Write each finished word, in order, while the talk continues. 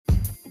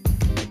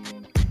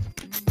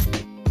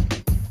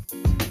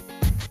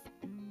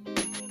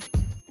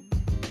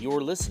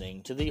You're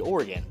listening to the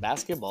Oregon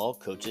Basketball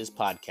Coaches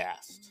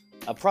Podcast,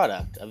 a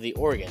product of the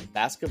Oregon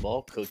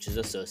Basketball Coaches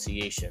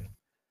Association.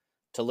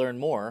 To learn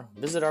more,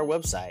 visit our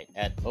website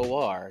at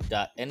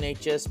or.nhsbca.org.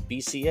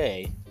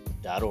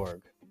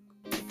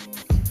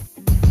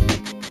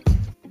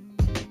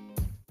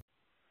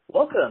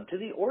 Welcome to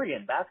the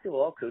Oregon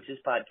Basketball Coaches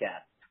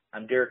Podcast.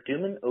 I'm Derek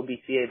Duman,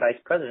 OBCA Vice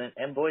President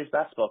and Boys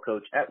Basketball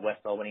Coach at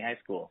West Albany High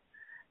School.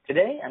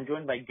 Today, I'm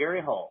joined by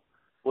Gary Hull,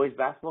 Boys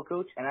Basketball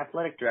Coach and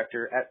Athletic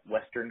Director at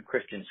Western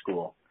Christian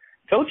School.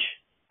 Coach,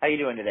 how you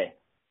doing today?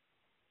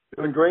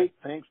 Doing great.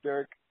 Thanks,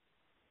 Derek.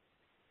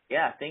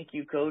 Yeah, thank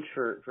you, Coach,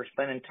 for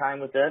spending time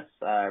with us.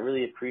 I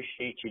really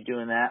appreciate you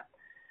doing that.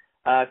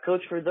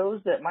 Coach, for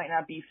those that might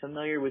not be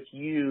familiar with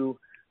you,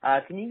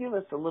 can you give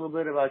us a little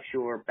bit about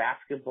your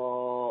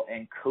basketball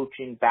and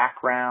coaching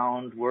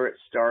background, where it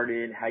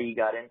started, how you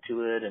got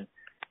into it, and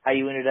how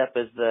you ended up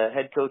as the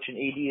head coach and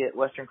AD at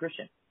Western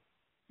Christian?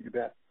 You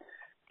bet.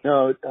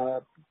 No,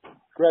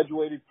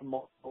 graduated from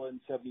Marlin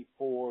in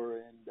 '74,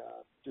 and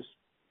just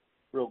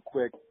real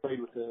quick,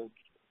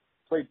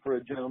 played for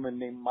a gentleman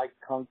named Mike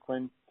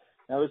Conklin.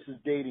 Now this is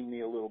dating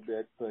me a little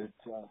bit, but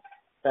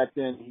back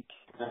then he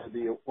came out of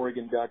the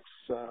Oregon Ducks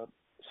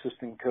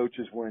assistant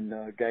coaches when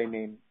a guy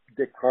named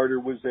Dick Carter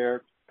was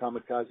there,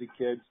 Kamikaze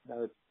Kids.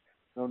 I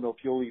don't know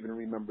if you'll even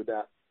remember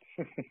that,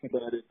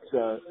 but it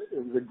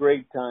was a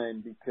great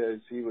time because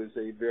he was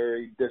a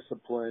very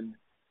disciplined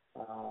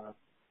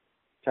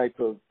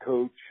type of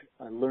coach.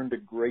 I learned a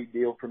great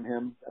deal from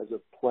him as a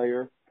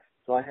player.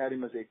 So I had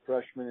him as a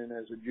freshman and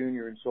as a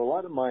junior. And so a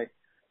lot of my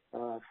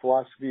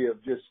philosophy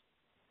of just,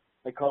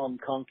 I call them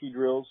conky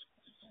drills.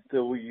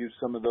 Still we use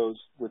some of those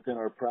within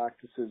our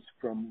practices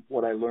from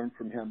what I learned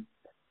from him.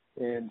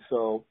 And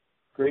so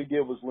great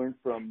deal was learned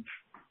from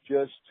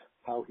just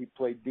how he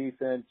played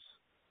defense,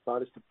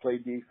 taught us to play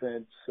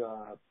defense,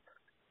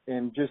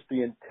 and just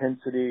the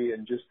intensity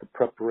and just the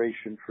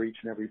preparation for each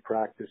and every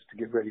practice to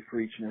get ready for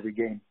each and every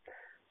game.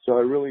 So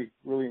I really,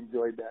 really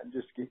enjoyed that. And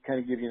just to kind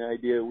of give you an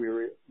idea, we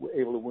were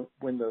able to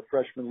win the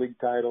freshman league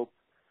title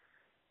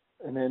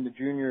and then the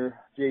junior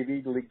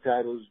JV league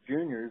titles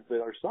juniors. But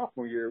our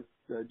sophomore year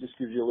just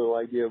gives you a little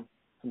idea.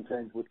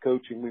 Sometimes with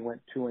coaching, we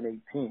went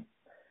 2-18.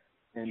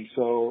 And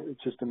so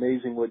it's just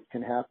amazing what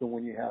can happen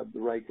when you have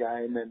the right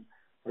guy. And then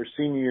our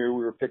senior year,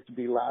 we were picked to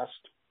be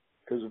last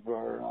because of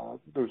our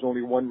there was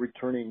only one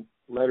returning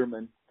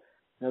letterman.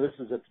 Now this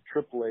is at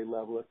the AAA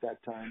level at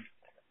that time.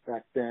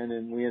 Back then,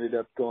 and we ended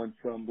up going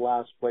from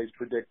last place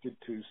predicted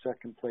to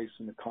second place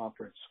in the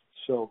conference.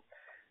 So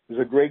there's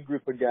a great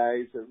group of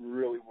guys that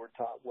really were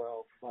taught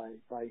well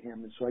by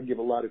him, and so I give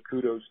a lot of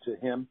kudos to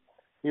him.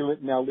 He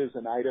now lives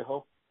in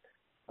Idaho,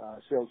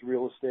 sells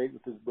real estate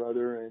with his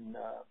brother, and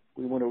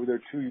we went over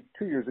there two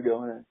years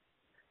ago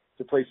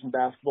to play some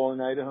basketball in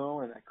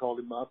Idaho, and I called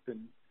him up,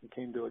 and he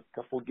came to a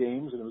couple of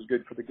games, and it was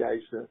good for the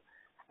guys to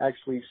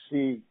actually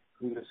see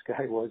who this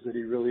guy was, that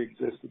he really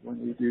existed when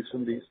we do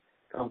some of these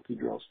donkey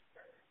drills.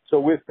 So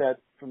with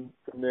that, from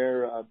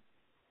there,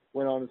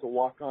 went on as a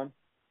walk-on.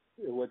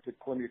 I went to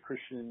Columbia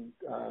Christian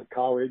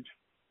College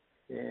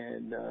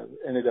and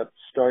ended up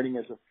starting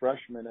as a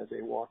freshman as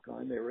a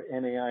walk-on. They were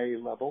NAIA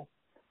level.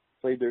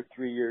 Played there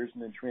 3 years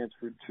and then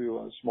transferred to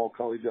a small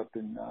college up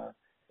in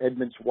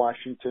Edmonds,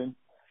 Washington.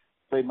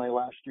 Played my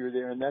last year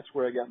there, and that's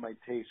where I got my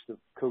taste of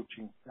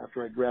coaching.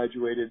 After I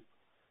graduated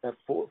that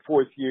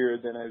fourth year,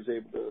 then I was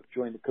able to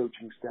join the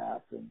coaching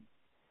staff and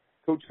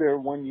coached there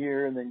 1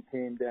 year and then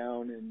came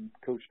down and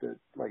coached at,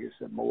 like I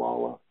said,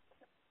 Malala.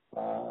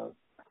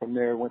 From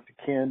there, went to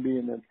Canby,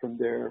 and then from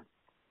there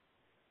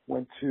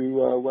went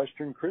to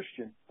Western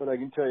Christian. But I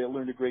can tell you I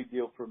learned a great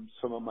deal from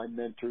some of my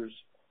mentors.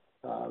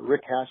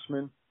 Rick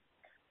Hassman,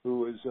 who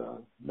was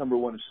number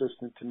one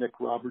assistant to Nick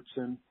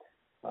Robertson,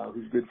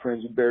 who's good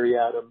friends with Barry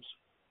Adams.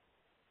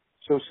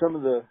 So some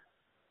of the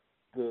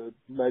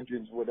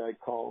legends, what I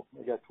call,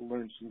 I got to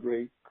learn some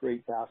great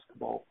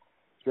basketball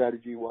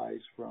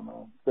strategy-wise from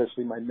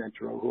especially my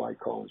mentor, who I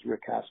call is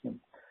Rick Hassman,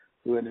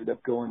 who ended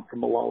up going from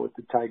Malala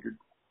to Tigard.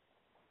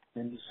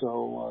 And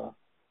so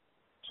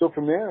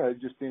from there, I've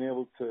just been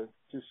able to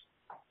just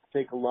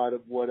take a lot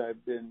of what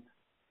I've been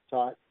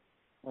taught,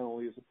 not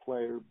only as a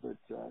player, but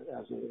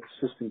as an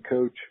assistant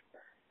coach.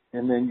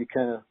 And then you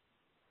kind of,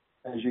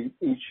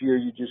 each year,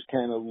 you just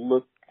kind of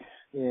look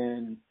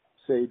and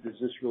say, does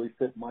this really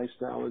fit my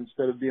style?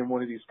 Instead of being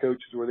one of these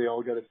coaches where they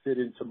all got to fit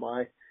into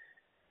my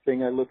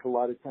thing, I look a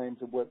lot of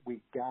times at what we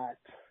got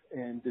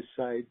and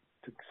decide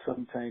to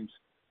sometimes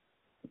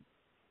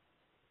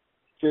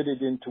fit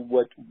it into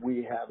what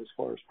we have as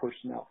far as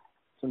personnel.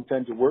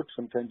 Sometimes it works,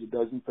 sometimes it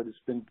doesn't, but it's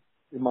been,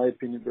 in my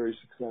opinion, very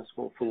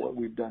successful for what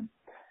we've done.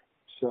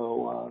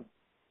 So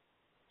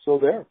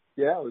there,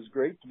 yeah, it was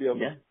great to be able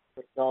to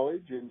go to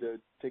college and to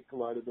take a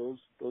lot of those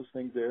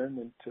things there, and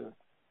then to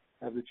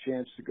have the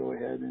chance to go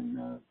ahead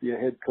and be a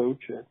head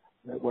coach at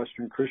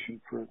Western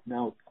Christian for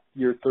now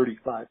year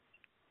 35.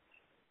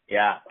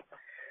 Yeah.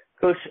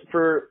 Coach,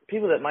 for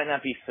people that might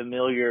not be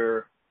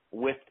familiar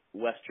with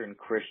Western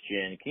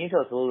Christian, can you tell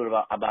us a little bit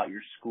about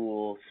your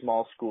school,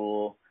 small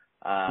school,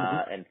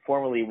 and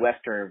formerly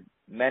Western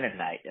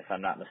Mennonite, if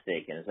I'm not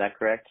mistaken. Is that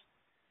correct?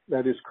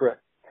 That is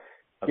correct.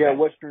 Okay. Yeah,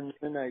 Western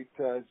Mennonite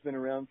has been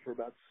around for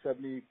about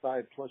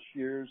 75 plus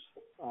years.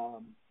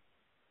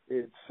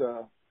 It's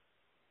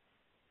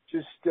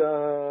just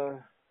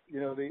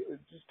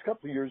just a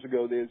couple of years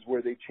ago is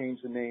where they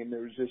changed the name.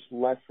 There was just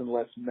less and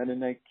less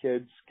Mennonite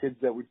kids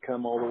that would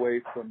come all the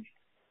way from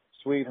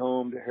Sweet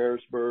Home to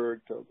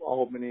Harrisburg to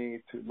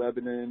Albany to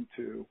Lebanon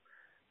to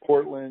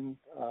Portland.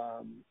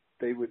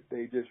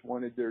 They just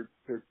wanted their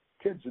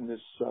kids in this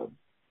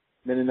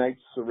Mennonite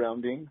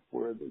surrounding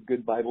where the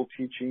good Bible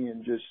teaching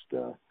and just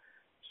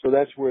so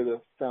that's where the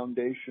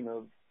foundation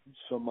of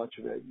so much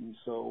of it. And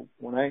so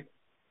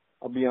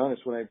I'll be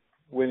honest, when I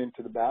went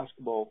into the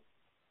basketball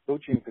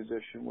coaching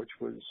position, which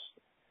was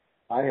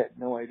I had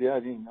no idea. I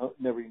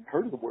never even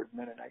heard of the word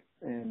Mennonite,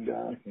 and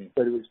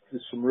but it was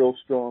just some real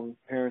strong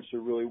parents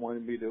who really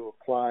wanted me to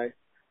apply.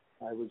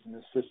 I was an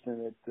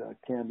assistant at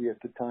Canby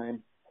at the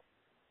time,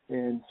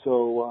 and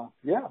so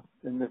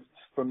and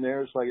from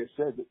there, it's like I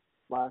said,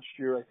 last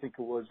year I think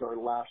it was our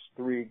last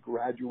 3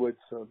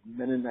 graduates of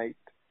Mennonite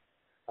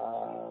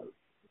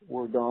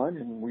were gone,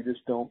 and we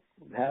just don't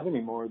have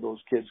any more of those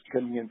kids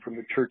coming in from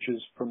the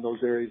churches from those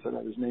areas that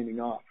I was naming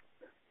off.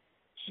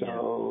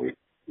 So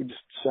we just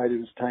decided it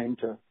was time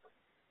to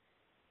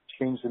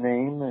change the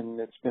name, and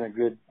it's been a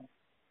good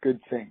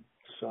thing.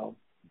 So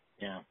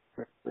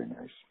very, very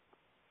nice.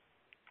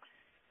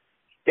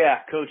 Yeah,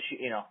 Coach,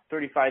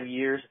 35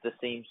 years at the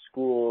same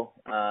school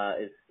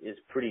is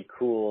pretty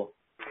cool.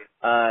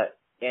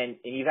 And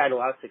you've had a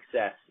lot of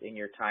success in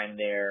your time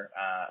there,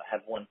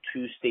 have won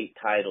 2 state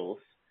titles,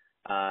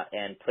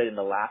 and played in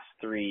the last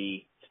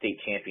 3 state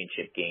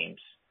championship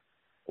games.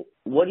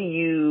 What do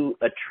you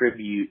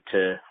attribute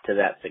to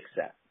that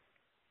success?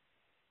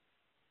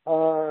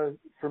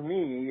 For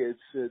me,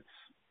 it's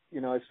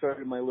I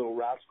started my little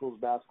Rascals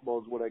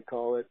basketball is what I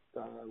call it,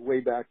 way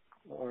back.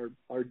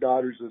 Our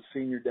daughter's a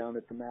senior down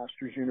at the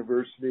Masters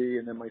University,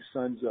 and then my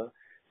son's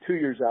 2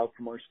 years out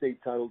from our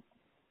state title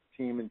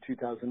team in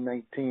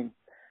 2019.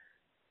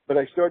 But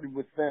I started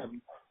with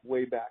them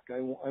way back. I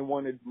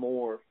wanted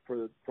more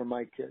for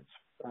my kids.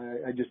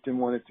 I just didn't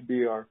want it to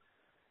be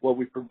what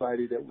we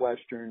provided at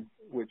Western,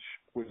 which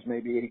was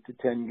maybe 8 to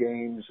 10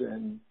 games.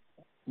 And,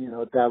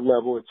 at that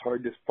level, it's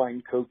hard to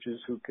find coaches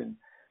who can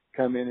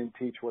come in and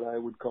teach what I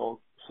would call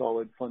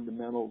solid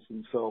fundamentals.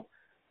 And so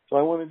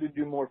I wanted to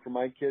do more for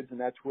my kids, and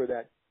that's where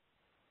that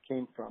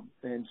came from.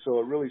 And so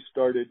it really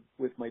started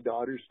with my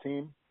daughter's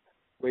team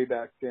way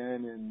back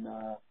then. And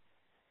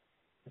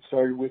it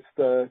started with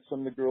some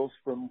of the girls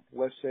from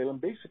West Salem.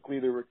 Basically,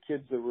 there were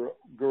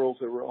girls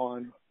that were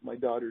on my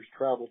daughter's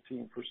travel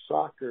team for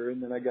soccer.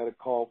 And then I got a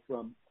call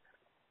from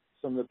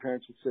some of the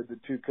parents that said the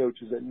 2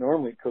 coaches that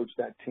normally coached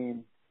that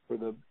team for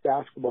the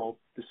basketball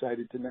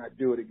decided to not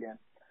do it again.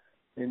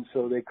 And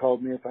so they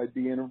called me if I'd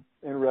be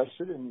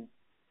interested, and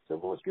said,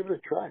 well, let's give it a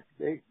try.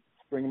 They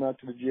bring them out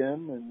to the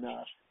gym. And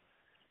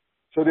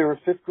so they were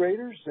 5th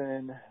graders,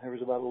 and there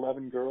was about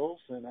 11 girls.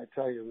 And I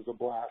tell you, it was a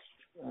blast.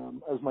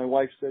 As my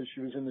wife says,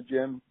 she was in the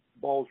gym.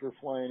 Balls were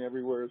flying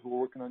everywhere as we're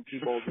working on 2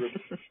 balls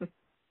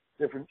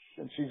different.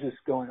 And she's just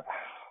going,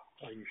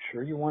 are you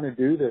sure you want to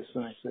do this?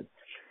 And I said,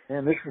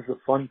 man, this is the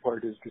fun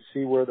part, is to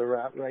see where they're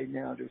at right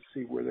now, to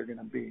see where they're going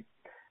to be.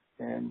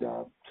 And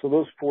so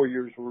those 4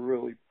 years were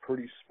really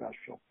pretty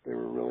special. They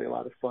were really a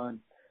lot of fun.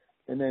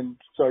 And then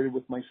started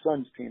with my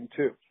son's team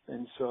too.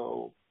 And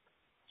so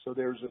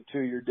there's a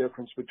 2-year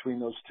difference between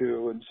those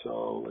 2. And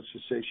so let's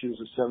just say she was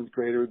a 7th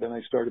grader. Then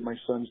I started my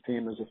son's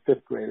team as a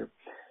 5th grader.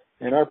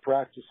 And our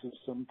practices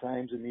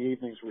sometimes in the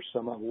evenings were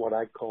some of what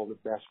I call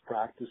the best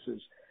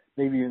practices,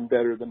 maybe even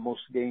better than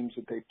most games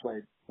that they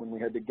played. When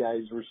we had the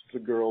guys versus the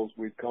girls,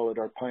 we'd call it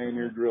our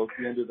pioneer drill at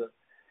the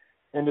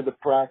end of the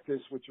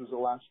practice, which was the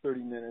last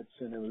 30 minutes.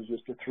 And it was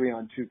just a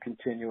 3-on-2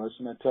 continuous.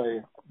 And I tell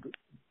you,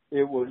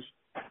 it was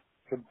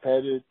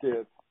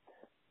competitive,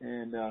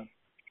 and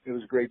it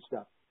was great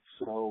stuff.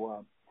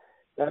 So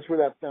that's where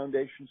that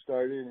foundation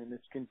started, and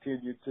it's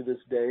continued to this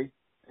day.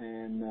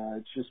 And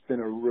it's just been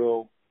a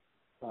real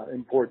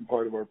important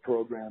part of our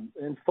program.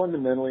 And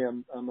fundamentally,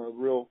 I'm a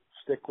real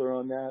stickler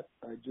on that.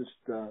 I just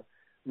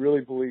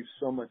really believe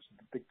so much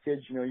that the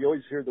kids, you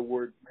always hear the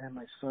word, man,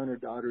 my son or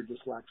daughter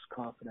just lacks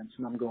confidence.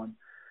 And I'm going,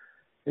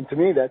 and to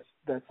me,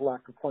 that's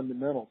lack of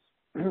fundamentals.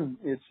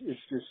 It's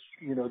just,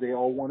 they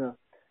all want to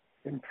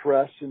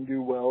impress and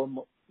do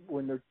well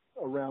when they're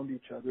around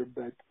each other,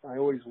 but I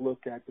always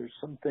look at, there's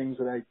some things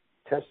that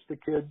I test the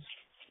kids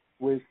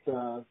with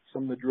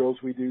some of the drills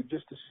we do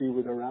just to see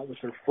where they're at with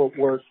their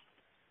footwork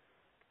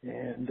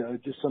and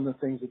just some of the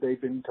things that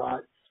they've been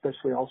taught,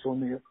 especially also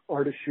in the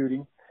art of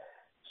shooting.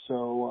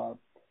 So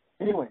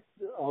anyway,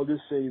 I'll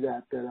just say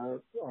that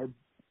our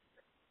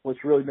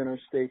what's really been our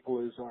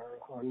staple is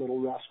our little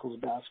Rascals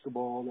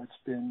basketball. That's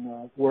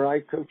been where I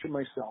coach it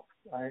myself.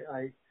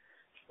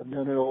 I've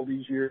done it all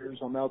these years.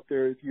 I'm out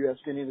there. If you ask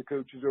any of the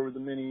coaches over the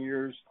many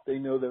years, they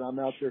know that I'm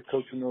out there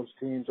coaching those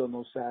teams on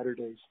those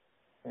Saturdays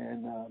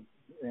and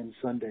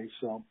Sundays.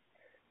 So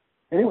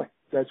anyway,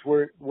 that's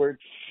where it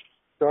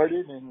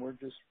started, and we're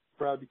just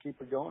proud to keep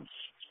it going.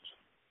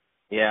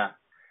 Yeah.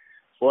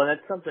 Well, and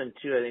that's something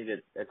too. I think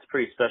that's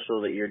pretty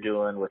special that you're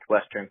doing with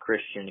Western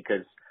Christian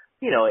because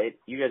you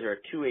guys are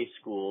a 2A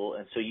school,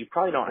 and so you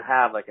probably don't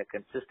have like a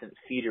consistent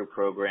feeder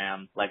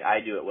program like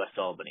I do at West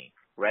Albany,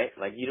 right?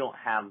 Like you don't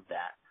have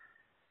that,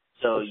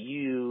 so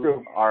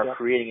you are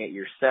creating it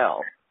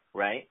yourself,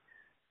 right?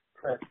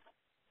 Correct.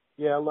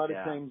 Yeah, a lot of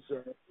times,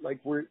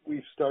 like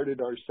we've started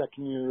our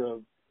second year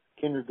of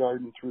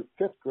kindergarten through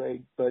 5th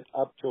grade, but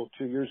up till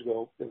 2 years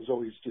ago, it was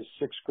always just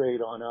 6th grade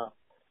on up.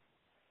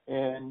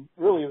 And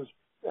really, it was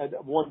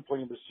at one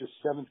point it was just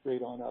 7th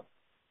grade on up.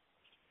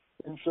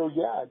 And so,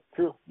 yeah,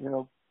 true.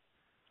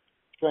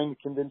 Trying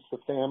to convince the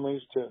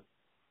families to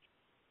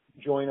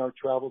join our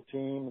travel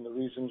team and the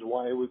reasons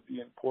why it would be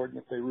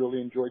important if they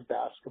really enjoyed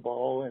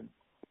basketball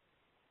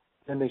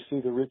and they see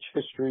the rich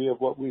history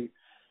of what we've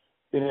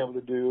been able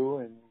to do.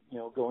 And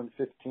going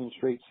 15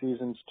 straight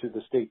seasons to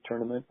the state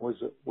tournament was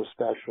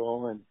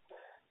special. And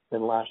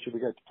then last year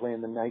we got to play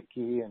in the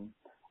Nike, and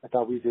I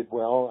thought we did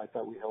well. I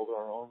thought we held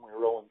our own. We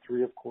were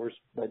 0-3, of course,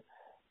 but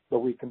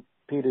we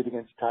competed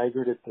against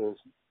Tigard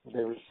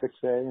they were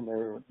 6A and they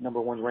were number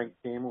 1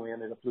 ranked team, and we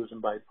ended up losing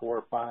by 4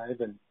 or 5.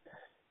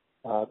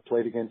 And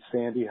played against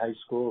Sandy High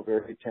School, a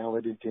very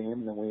talented team.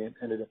 And then we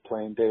ended up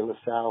playing De La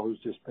Salle, who's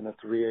just been a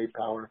 3A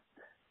power,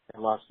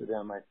 and lost to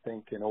them, I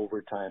think, in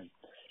overtime.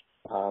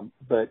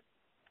 But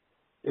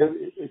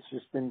it's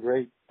just been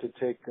great to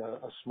take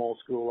a small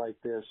school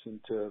like this and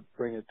to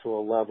bring it to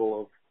a level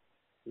of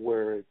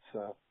where it's,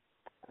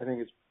 I think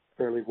it's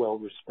fairly well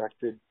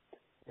respected.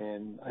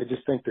 And I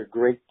just think they're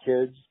great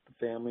kids.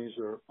 The families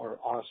are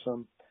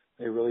awesome.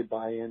 They really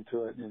buy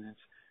into it. And it's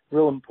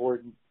real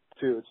important,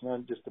 too. It's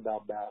not just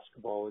about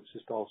basketball. It's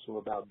just also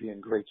about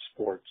being great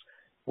sports.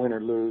 Win or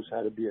lose,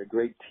 how to be a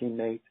great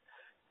teammate.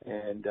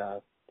 And,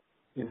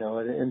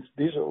 and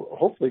these are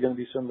hopefully going to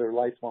be some of their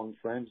lifelong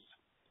friends.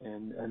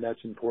 And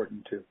that's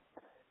important, too.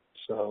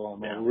 So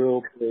I'm a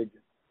real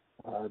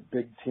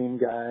big team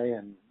guy,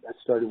 and that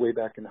started way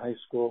back in high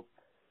school.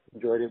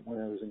 Enjoyed it when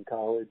I was in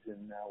college,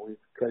 and now we've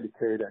tried to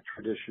carry that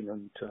tradition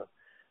into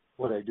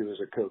what I do as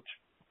a coach.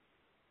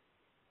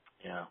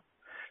 Yeah.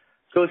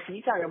 So can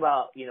you talk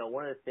about,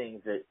 one of the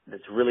things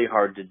that's really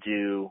hard to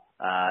do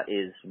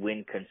is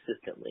win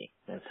consistently.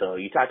 And so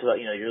you talked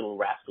about, your little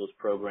Rascals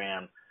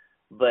program,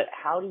 but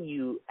how do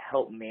you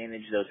help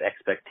manage those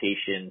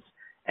expectations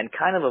and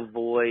kind of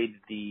avoid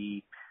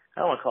I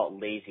don't want to call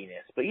it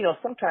laziness, but,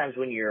 sometimes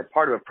when you're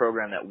part of a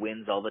program that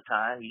wins all the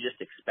time, you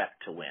just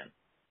expect to win,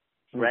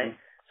 right? Mm-hmm.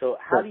 So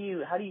how do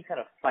you kind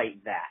of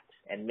fight that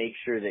and make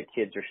sure that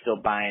kids are still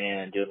buying in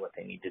and doing what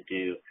they need to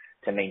do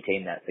to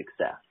maintain that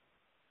success?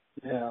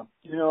 Yeah.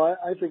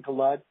 I think a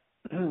lot,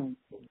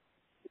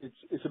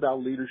 it's about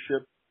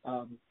leadership.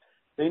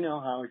 They know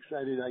how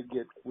excited I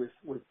get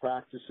with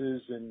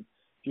practices. And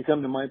if you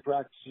come to my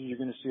practices, you're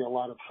going to see a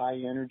lot of high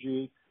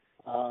energy.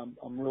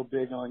 I'm real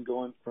big on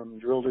going from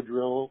drill to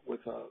drill with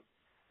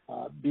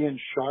being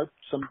sharp.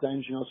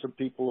 Sometimes, some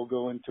people will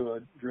go into a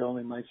drill and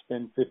they might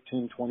spend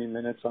 15, 20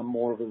 minutes. I'm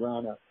more of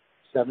around a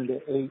 7 to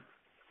 8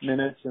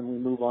 minutes, and we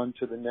move on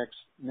to the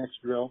next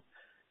drill.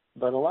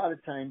 But a lot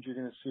of times you're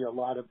going to see a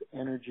lot of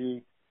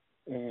energy,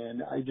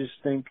 and I just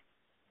think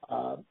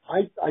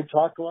I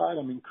talk a lot.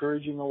 I'm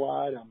encouraging a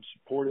lot. I'm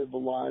supportive a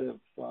lot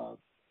of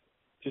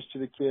just to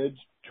the kids,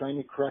 trying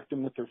to correct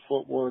them with their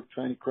footwork,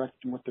 trying to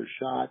correct them with their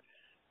shot,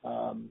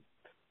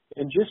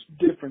 and just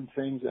different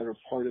things that are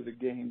part of the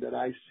game that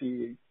I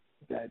see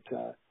that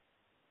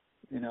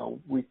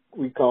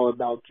we call it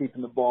about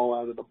keeping the ball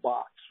out of the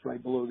box,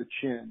 right below the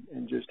chin,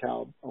 and just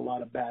how a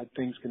lot of bad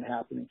things can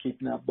happen and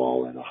keeping that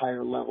ball at a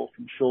higher level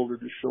from shoulder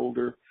to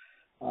shoulder.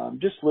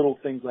 Just little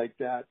things like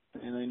that.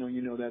 And I know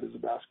you know that as a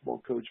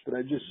basketball coach, but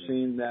I've just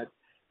seen that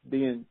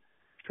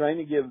trying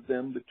to give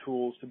them the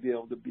tools to be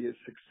able to be as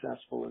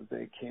successful as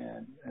they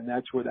can. And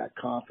that's where that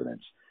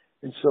confidence.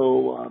 And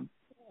so,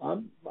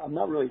 I'm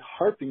not really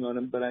harping on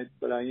them, but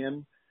I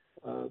am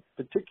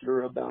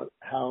particular about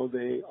how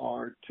they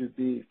are to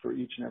be for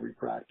each and every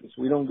practice.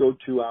 We don't go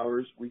 2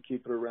 hours. We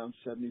keep it around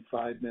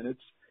 75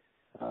 minutes.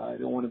 I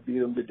don't want to beat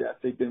them to death.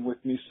 They've been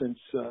with me since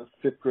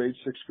 5th grade,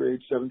 6th grade,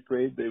 7th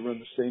grade. They run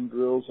the same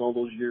drills all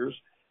those years.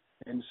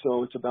 And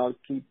so it's about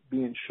keep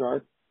being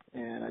sharp.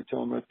 And I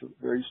tell them at the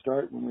very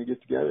start when we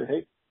get together,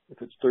 hey,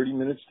 if it's 30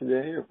 minutes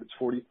today or if it's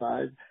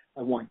 45,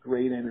 I want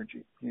great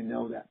energy. You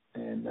know that.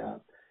 And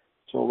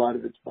so a lot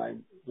of it's by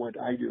what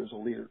I do as a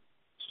leader.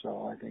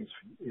 So I think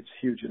it's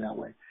huge in that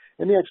way.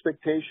 And the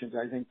expectations,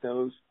 I think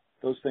those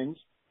things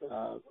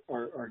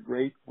are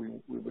great. We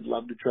would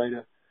love to try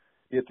to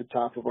be at the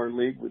top of our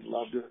league. We'd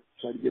love to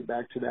try to get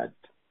back to that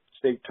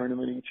state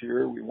tournament each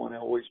year. We want to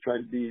always try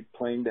to be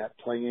playing that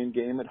play-in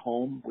game at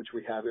home, which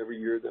we have every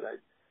year that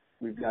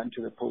we've gotten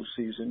to the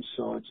postseason.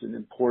 So it's an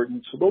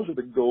important. So those are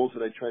the goals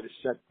that I try to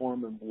set for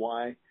them and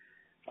why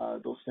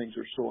those things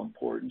are so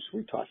important. So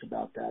we talk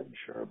about that and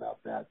share about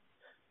that.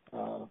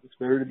 It's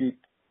better to be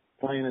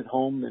playing at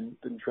home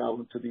than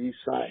traveling to the east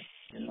side,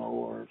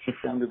 or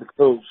down to the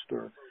coast,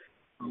 or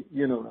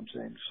you know what I'm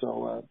saying.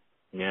 So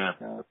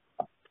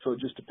so it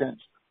just depends.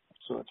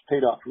 So it's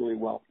paid off really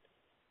well.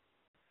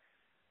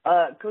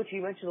 Coach,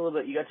 you mentioned a little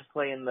bit. You got to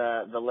play in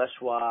the Les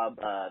Schwab,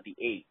 the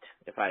 8,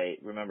 if I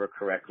remember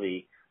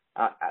correctly.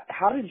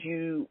 How did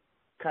you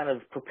kind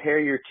of prepare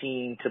your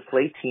team to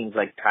play teams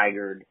like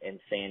Tigard and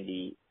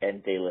Sandy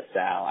and De La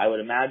Salle? I would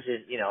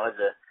imagine,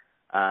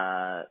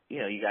 as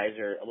you guys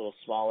are a little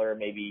smaller,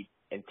 maybe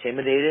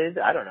intimidated.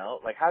 I don't know.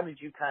 Like, how did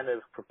you kind of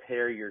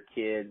prepare your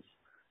kids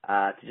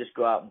to just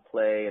go out and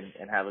play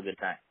and have a good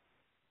time?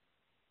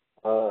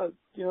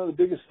 The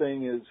biggest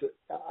thing is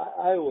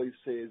I always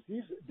say is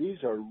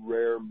these are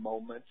rare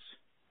moments.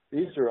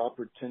 These are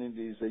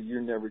opportunities that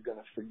you're never going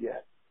to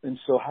forget. And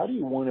so how do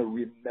you want to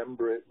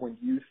remember it when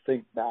you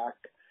think back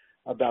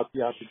about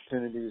the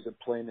opportunities of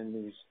playing in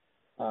these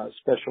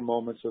special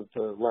moments of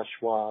the Les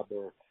Schwab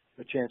or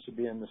a chance to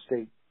be in the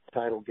state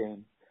title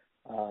game?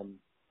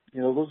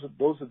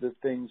 Those are the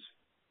things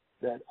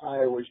that I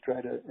always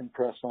try to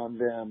impress on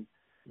them,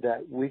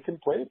 that we can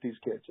play with these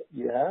kids.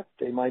 Yeah,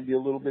 they might be a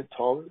little bit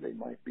taller, they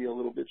might be a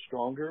little bit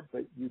stronger,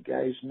 but you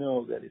guys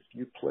know that if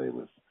you play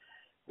with,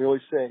 we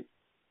always say,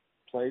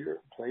 play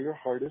your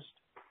hardest.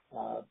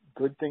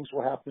 Good things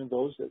will happen to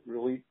those that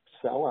really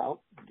sell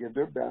out, give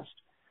their best,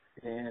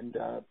 and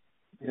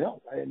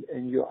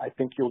I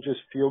think you'll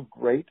just feel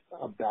great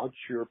about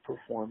your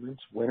performance,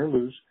 win or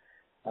lose,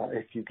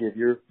 if you give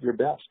your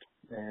best.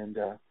 And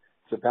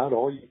it's about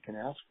all you can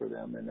ask for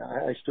them. And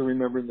I still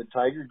remember in the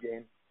Tiger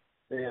game,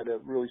 they had a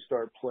really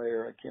star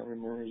player. I can't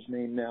remember his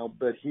name now,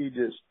 but he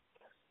just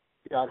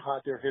got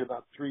hot there, hit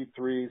about 3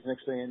 threes.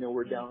 Next thing I know,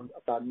 we're down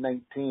about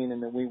 19,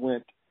 and then we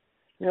went,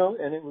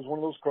 and it was one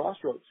of those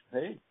crossroads.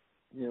 Hey,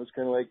 it's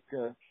kind of like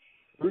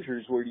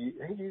Hoosiers, where do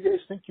you guys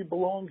think you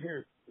belong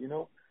here?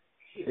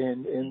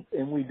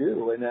 And we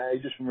do. And I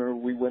just remember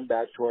we went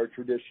back to our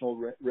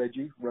traditional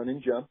Reggie run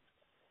and jump,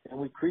 and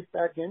we creeped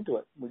back into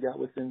it. We got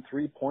within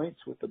 3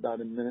 points with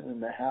about a minute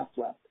and a half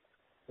left,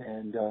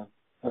 and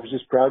I was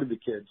just proud of the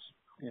kids.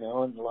 And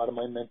a lot of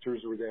my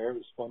mentors were there. It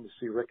was fun to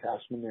see Rick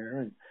Hassman there,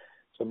 and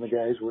some of the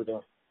guys were the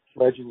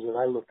legends that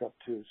I look up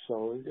to.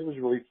 So it was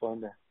really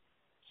fun to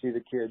see the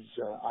kids.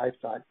 I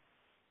thought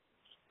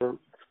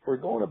for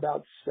going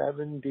about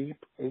 7 deep,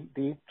 8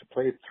 deep to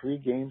play 3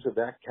 games of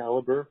that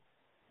caliber,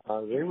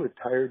 they were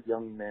tired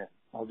young men.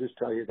 I'll just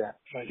tell you that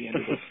by the end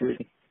of the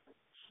 3.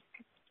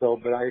 So,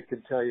 but I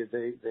can tell you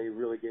they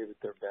really gave it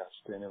their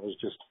best, and it was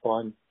just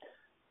fun.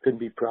 Couldn't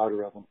be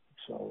prouder of them.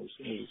 So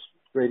it was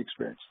a great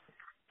experience.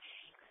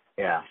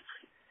 Yeah.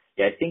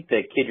 Yeah, I think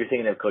the kid you're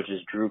thinking of, Coach, is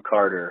Drew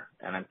Carter,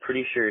 and I'm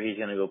pretty sure he's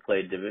going to go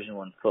play Division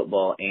I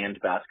football and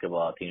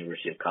basketball at the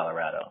University of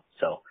Colorado.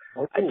 So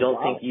I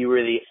don't think you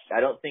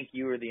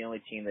were the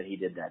only team that he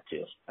did that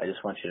to. I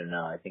just want you to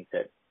know. I think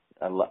that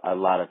a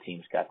lot of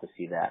teams got to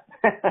see that.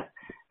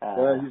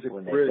 Well, he's a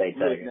when really, they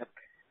really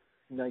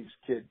nice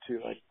kid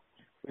too.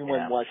 We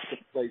went and watched them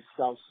play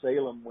South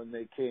Salem when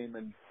they came,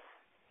 and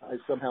I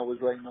somehow was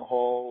right in the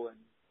hall, and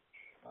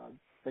I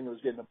think I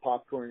was getting a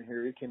popcorn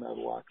here. He came out of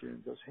the locker room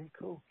and goes, "Hey,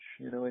 Coach,"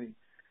 and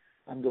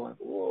I'm going,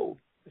 "Whoa,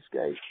 this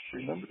guy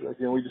remembers us.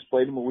 We just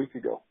played him a week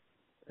ago."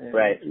 And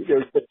right. He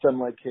goes, something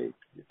like, "Hey,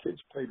 your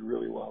kids played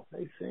really well."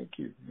 Hey, thank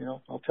you.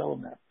 I'll tell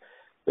him that.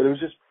 But it was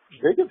just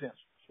big of him.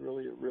 It's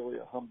really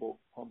a humble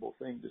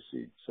thing to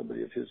see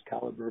somebody of his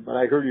caliber. But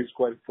I heard he was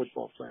quite a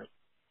football player.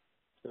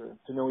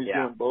 To know he's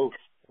doing both,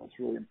 that's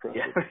really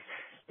impressive.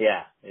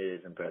 Yeah, it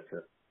is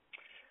impressive.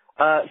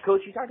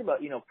 Coach, you talked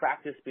about,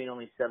 practice being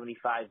only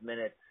 75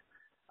 minutes.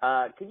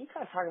 Can you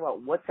kind of talk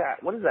about what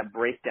does that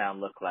breakdown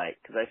look like?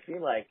 Because I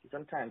feel like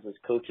sometimes as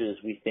coaches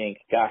we think,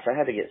 gosh, I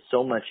had to get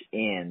so much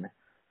in.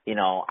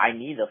 I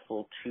need a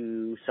full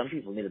 2. Some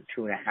people need a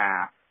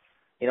 2.5.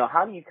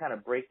 How do you kind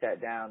of break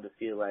that down to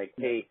feel like,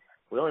 hey,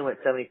 we only went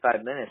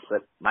 75 minutes,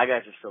 but my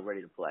guys are still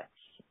ready to play?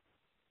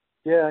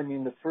 Yeah, I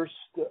mean, the first,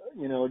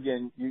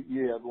 again,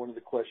 you have one of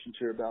the questions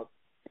here about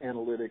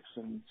analytics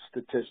and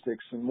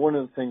statistics, and one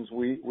of the things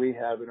we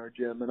have in our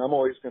gym, and I'm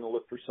always going to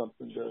look for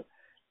something to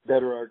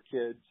better our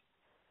kids.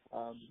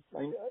 I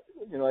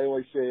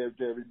always say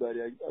to everybody,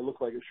 I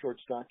look like a short,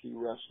 stocky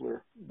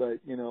wrestler, but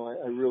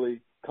I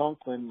really,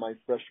 Conklin, my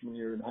freshman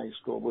year in high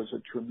school, was a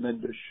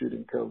tremendous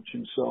shooting coach,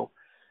 and so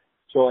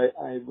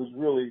I was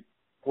really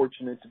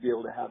fortunate to be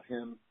able to have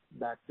him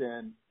back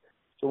then.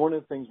 So one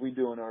of the things we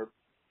do in our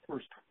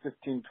first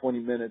 15, 20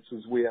 minutes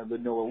is we have the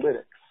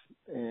Noalytics,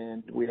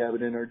 and we have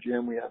it in our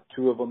gym. We have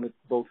 2 of them at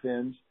both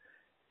ends,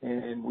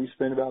 and we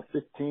spend about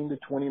 15 to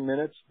 20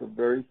 minutes the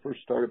very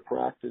first start of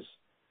practice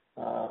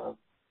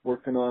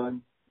working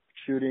on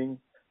shooting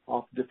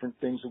off different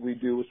things that we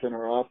do within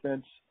our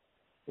offense.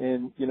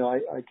 And,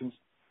 I can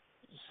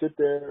sit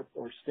there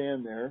or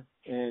stand there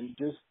and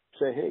just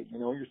say, hey,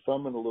 you're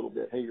thumbing a little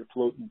bit. Hey, you're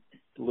floating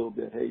a little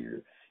bit. Hey,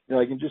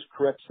 I can just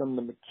correct some of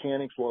the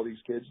mechanics while these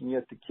kids, and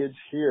yet the kids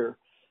hear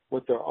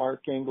what their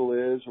arc angle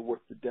is or what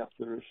the depth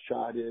of their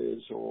shot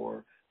is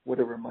or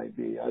whatever it might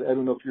be. I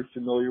don't know if you're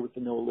familiar with the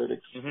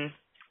Noalytics. Mm-hmm.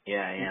 Yeah,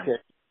 I am. Okay.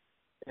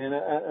 And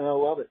I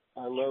love it.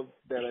 I love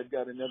that I've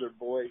got another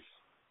voice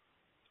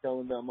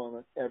telling them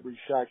on every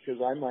shot, because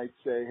I might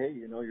say, hey,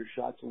 your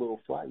shot's a little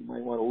flat. You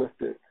might want to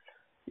lift it,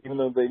 even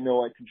though they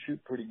know I can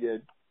shoot pretty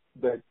good.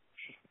 But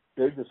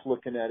they're just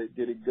looking at it.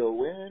 Did it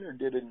go in or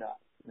did it not?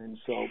 And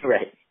so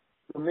Right.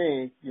 for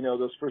me,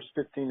 those first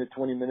 15 to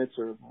 20 minutes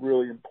are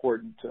really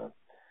important to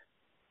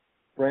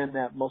brand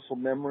that muscle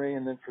memory.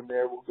 And then from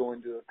there, we'll go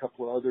into a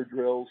couple of other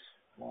drills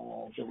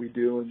that we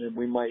do. And then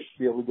we might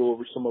be able to go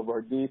over some of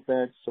our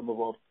defense, some of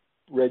our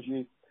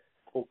Reggie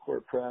full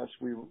court press.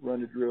 We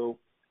run a drill,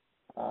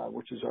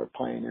 which is our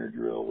pioneer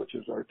drill, which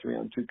is our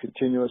 3-on-2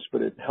 continuous,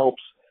 but it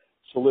helps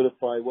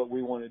solidify what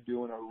we want to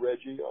do in our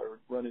Reggie, our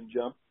run and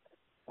jump.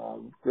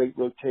 Great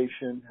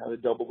rotation, how to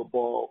double the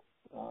ball.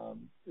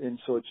 And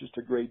so it's just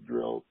a great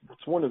drill.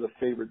 It's one of the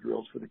favorite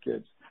drills for the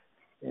kids.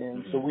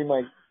 And so we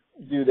might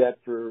do that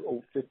for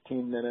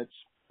 15 minutes.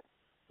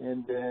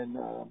 And then,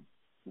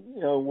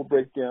 we'll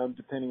break down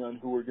depending on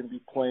who we're going to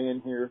be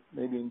playing here,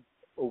 maybe in,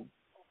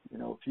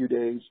 a few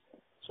days.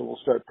 So we'll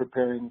start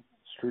preparing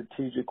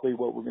strategically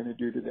what we're going to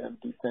do to them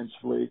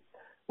defensively,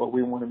 what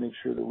we want to make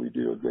sure that we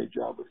do a great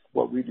job with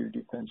what we do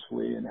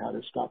defensively and how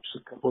to stop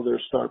a couple of their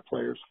star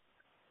players.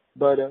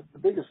 But the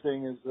biggest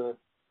thing is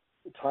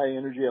it's high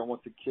energy. I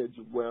want the kids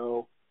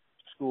well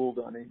schooled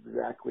on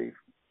exactly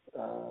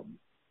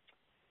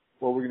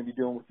what we're going to be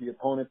doing with the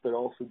opponent, but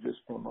also just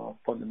from a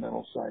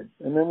fundamental side.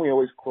 And then we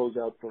always close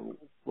out the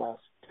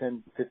last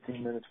 10,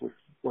 15 minutes with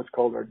what's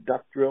called our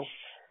duck drill,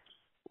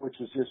 which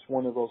is just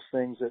one of those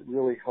things that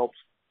really helps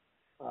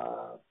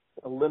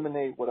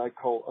eliminate what I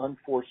call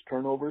unforced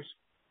turnovers.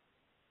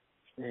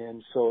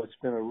 And so it's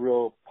been a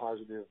real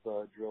positive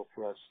drill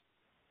for us.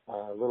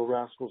 Little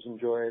rascals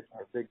enjoy it.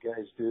 Our big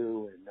guys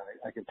do. And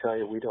I can tell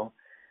you we don't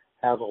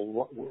have a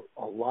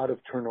lot of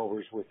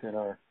turnovers within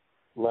our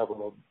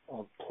level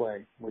of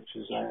play, which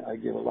is I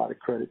give a lot of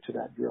credit to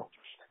that drill.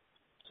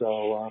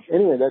 So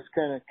anyway, that's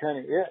kind of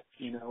it.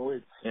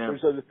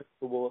 There's other things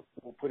that we'll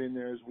put in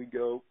there as we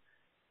go,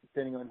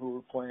 depending on who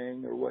we're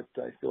playing or what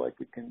I feel like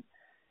we can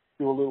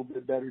do a little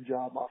bit better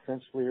job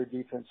offensively or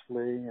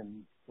defensively,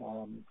 and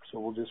so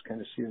we'll just kind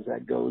of see as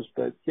that goes.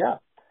 But yeah,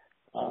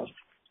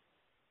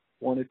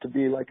 want it to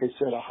be, like I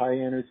said, a high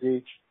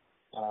energy,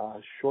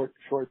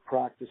 short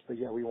practice, but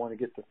yeah, we want to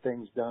get the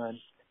things done,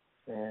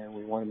 and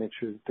we want to make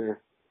sure that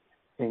they're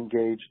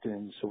engaged,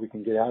 and so we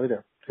can get out of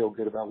there, feel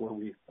good about what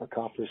we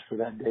accomplished for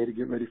that day to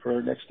get ready for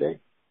our next day.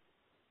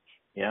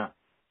 Yeah.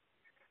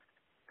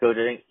 Coach,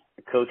 I think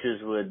coaches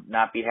would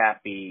not be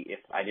happy if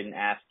I didn't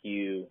ask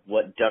you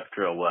what duck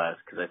drill was,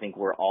 because I think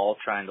we're all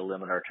trying to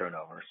limit our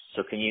turnovers.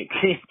 So can you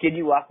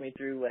walk me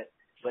through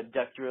what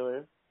duck drill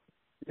is?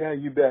 Yeah,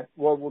 you bet.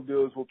 What we'll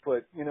do is we'll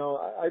put,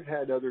 I've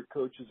had other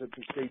coaches at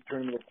the state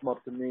tournament come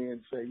up to me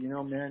and say,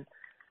 man,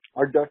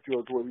 our duck drill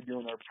is what we do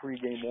in our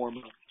pregame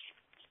warm-up.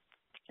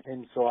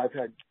 And so I've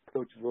had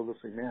coaches will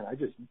say, man, I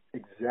just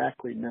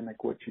exactly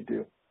mimic what you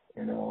do,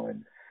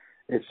 and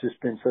it's just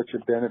been such a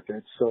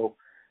benefit. So,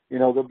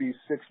 there'll be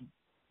 6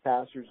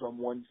 passers on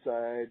one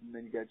side, and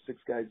then you got 6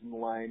 guys in the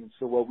line. And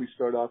so what we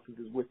start off with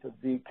is with a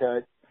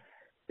V-cut.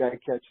 Guy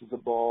catches the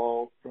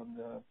ball from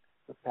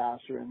the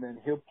passer, and then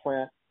he'll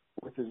plant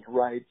with his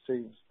right,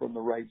 say he's from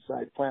the right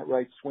side, plant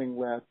right, swing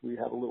left. We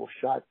have a little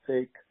shot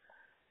fake,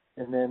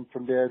 and then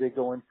from there they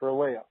go in for a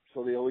layup.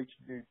 So they'll each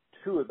do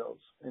 2 of those.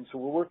 And so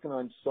we're working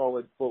on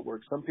solid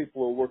footwork. Some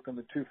people will work on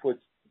the 2-foot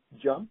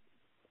jump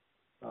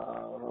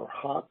or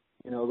hop.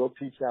 They'll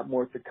teach that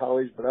more at the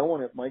college, but I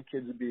want my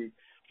kids to be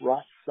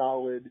rock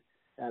solid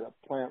at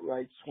a plant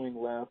right, swing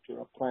left,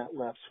 or a plant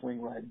left,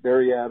 swing right.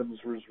 Barry Adams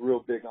was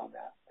real big on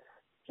that.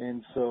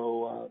 And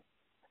so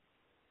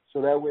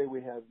that way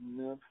we have,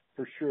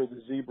 for sure,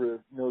 the zebra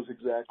knows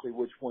exactly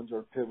which one's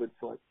our pivot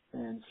foot.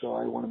 And so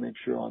I want to make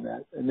sure on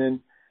that. And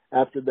then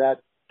after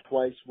that,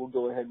 twice, we'll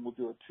go ahead and we'll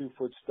do a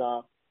 2-foot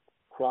stop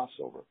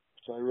crossover.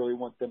 So I really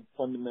want them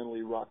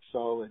fundamentally rock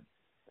solid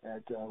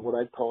at what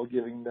I call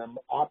giving them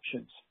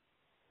options.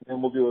 Then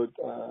we'll do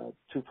a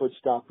 2-foot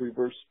stop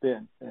reverse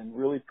spin and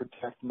really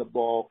protecting the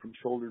ball from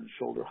shoulder to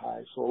shoulder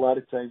high. So a lot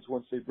of times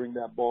once they bring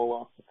that ball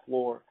off the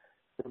floor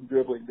from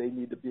dribbling, they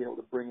need to be able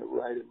to bring it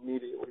right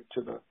immediately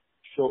to the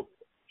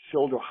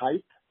shoulder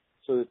height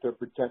so that they're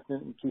protecting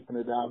it and keeping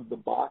it out of the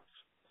box.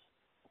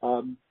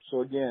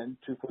 So again,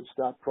 2-foot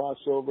stop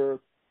crossover,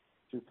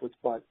 2-foot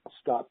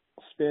stop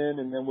spin,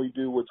 and then we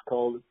do what's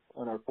called,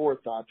 on our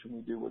 4th option,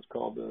 we do what's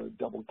called a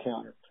double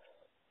counter.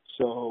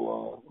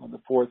 So on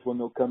the 4th one,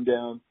 they'll come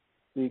down,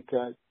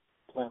 V-cut,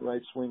 plant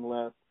right, swing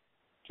left,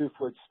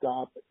 2-foot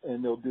stop,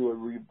 and they'll do a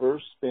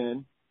reverse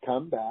spin,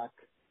 come back,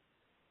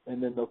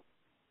 and then they'll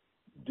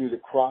do the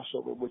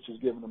crossover, which is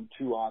giving them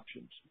 2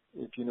 options,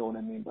 if you know what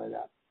I mean by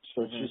that.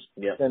 So it's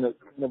just kind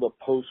of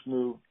a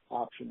post-move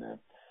option there.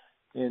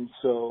 And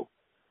so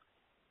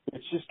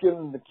it's just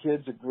giving the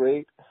kids a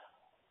great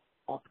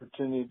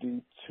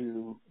opportunity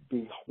to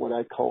be what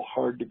I call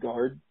hard to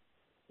guard.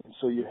 And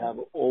so you have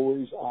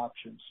always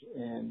options.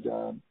 And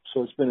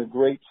so it's been a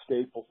great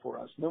staple for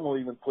us. And then we'll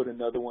even put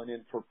another one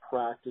in for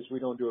practice. We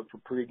don't do it for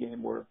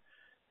pregame where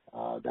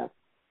that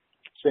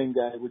same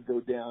guy would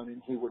go down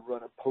and he would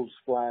run a post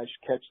flash,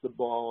 catch the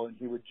ball, and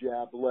he would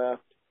jab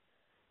left,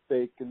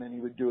 fake, and then he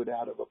would do it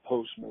out of a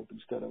post move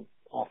instead of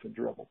off a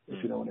dribble,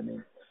 if you know what I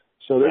mean.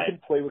 So they Right. can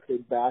play with their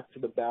back to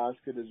the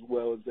basket as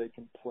well as they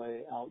can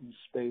play out in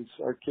space.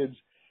 Our kids,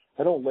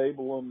 I don't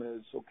label them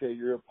as, okay,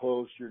 you're a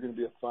post, you're going to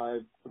be a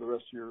 5 for the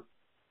rest of your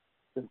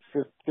from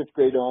fifth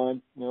grade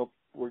on. Nope,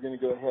 we're going to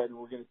go ahead and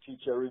we're going to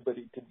teach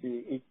everybody to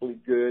be equally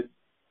good.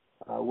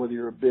 Whether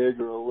you're a big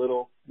or a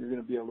little, you're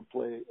going to be able to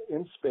play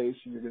in space,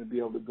 and you're going to be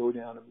able to go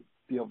down and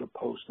be able to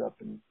post up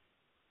and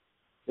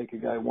take a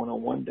guy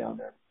one-on-one down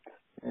there.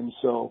 And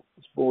so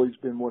it's always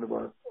been one of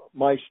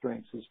my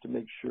strengths is to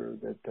make sure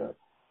that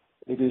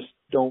they just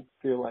don't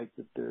feel like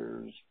that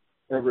there's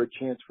ever a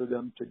chance for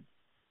them to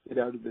get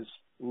out of this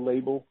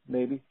label.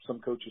 Maybe some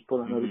coaches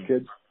put on other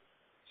kids.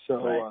 So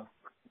Right.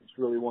 just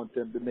really want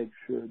them to make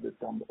sure that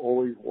I'm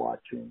always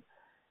watching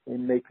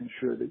and making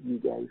sure that you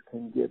guys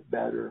can get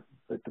better.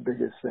 But the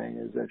biggest thing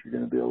is that you're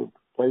going to be able to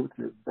play with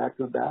your back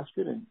to the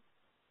basket and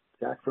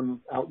attack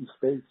from out in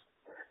space.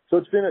 So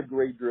it's been a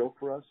great drill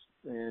for us.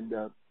 And,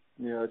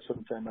 at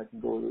some time I can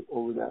go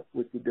over that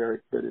with you,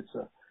 Derek, but it's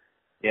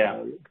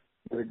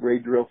a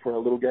great drill for our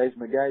little guys.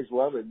 My guys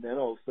love it. And then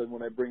all of a sudden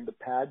when I bring the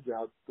pads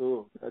out,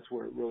 that's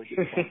where it really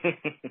gets fun.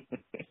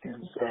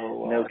 And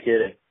so, no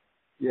kidding.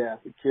 Yeah,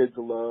 the kids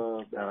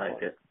love that I like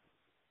part. it.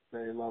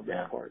 They love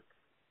that part.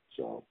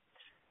 So,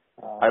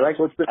 I like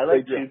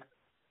too.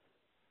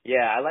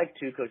 Yeah, I like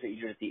too, Coach, that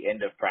you do it at the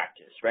end of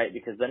practice, right?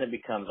 Because then it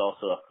becomes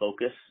also a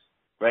focus,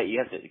 right?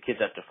 The kids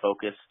have to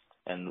focus,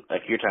 and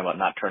like you're talking about,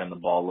 not turning the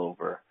ball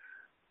over,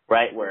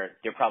 right? Where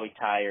they're probably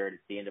tired at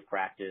the end of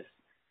practice,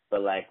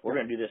 but like we're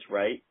going to do this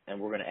right, and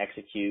we're going to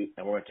execute,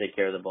 and we're going to take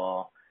care of the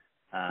ball.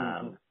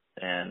 And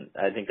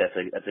I think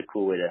that's a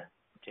cool way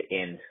to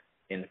end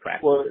in the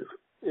practice. Well,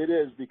 it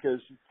is,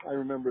 because I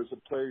remember as a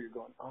player, you're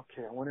going,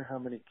 okay, I wonder how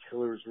many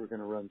killers we're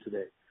going to run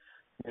today.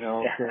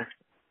 Okay.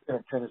 I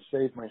kind of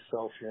saved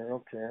myself here.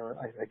 Okay,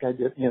 I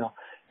did.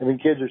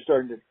 Kids are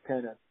starting to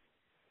kind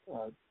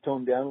of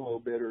tone down a little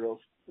bit, or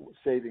else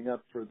saving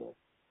up for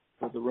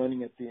the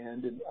running at the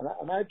end.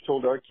 And I've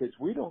told our kids,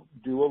 we don't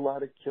do a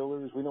lot of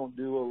killers. We don't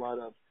do a lot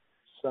of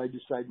side to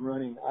side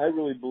running. I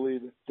really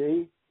believe that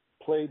they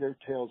play their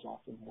tails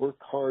off and work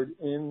hard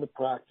in the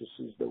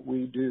practices that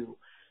we do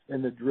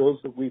and the drills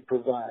that we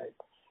provide,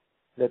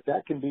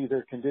 that can be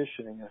their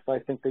conditioning. If I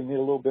think they need a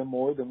little bit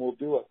more, then we'll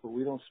do it. But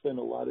we don't spend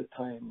a lot of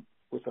time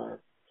with our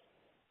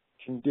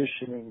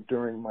conditioning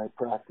during my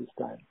practice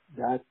time.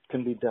 That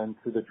can be done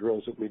through the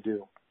drills that we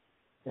do.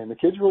 And the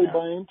kids really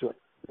buy into it.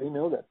 They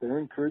know that. They're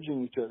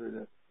encouraging each other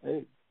to,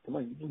 hey, come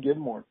on, you can give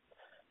more.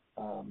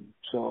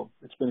 So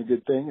it's been a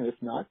good thing. And if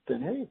not,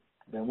 then, hey,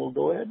 then we'll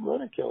go ahead and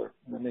run a killer.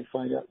 And then they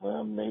find out,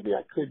 well, maybe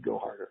I could go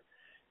harder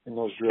in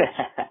those drills.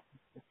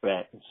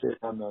 Right. And sit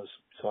on those.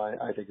 So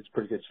I think it's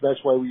pretty good. So that's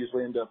why we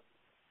usually end up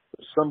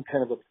with some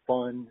kind of a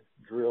fun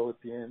drill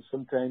at the end.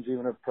 Sometimes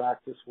even at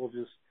practice, we'll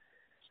just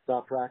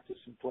stop practice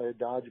and play a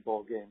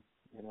dodgeball game,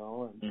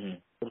 and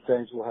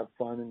sometimes we'll have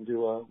fun and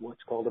do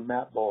what's called a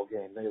mat ball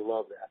game. They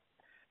love that.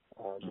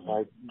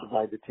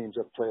 Divide the teams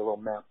up, play a little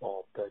mat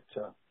ball. But,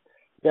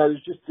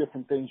 there's just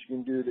different things you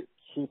can do to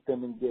keep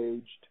them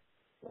engaged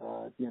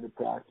at the end of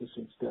practice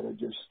instead of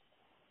just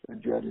a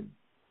dreaded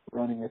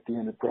running at the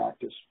end of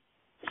practice.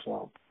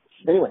 So,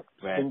 anyway,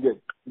 it's been good.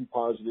 Been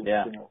positive,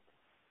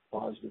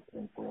 positive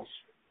thing for us.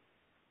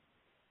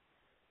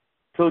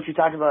 Coach, you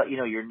talked about,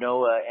 your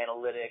NOAA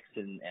analytics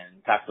and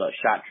talked about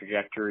shot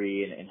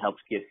trajectory and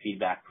helps give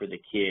feedback for the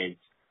kids.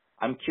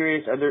 I'm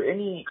curious, are there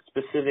any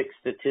specific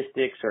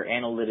statistics or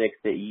analytics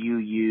that you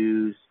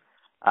use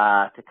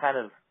to kind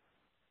of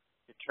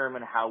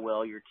determine how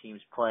well your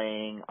team's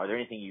playing? Are there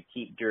anything you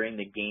keep during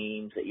the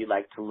games that you'd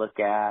like to look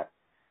at?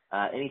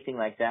 Anything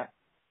like that?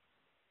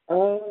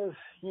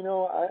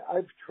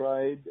 I've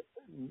tried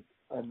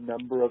a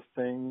number of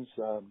things.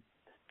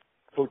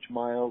 Coach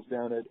Miles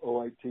down at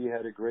OIT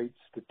had a great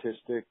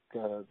statistic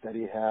that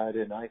he had,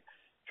 and I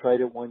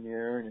tried it one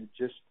year, and it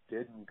just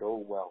didn't go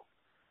well.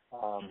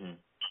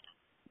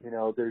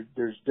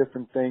 There's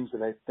different things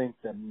that I think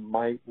that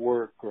might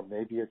work, or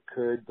maybe it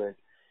could, but,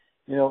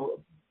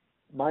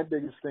 my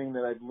biggest thing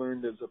that I've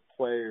learned as a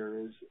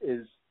player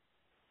is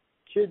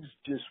kids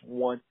just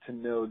want to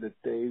know that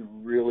they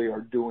really are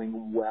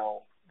doing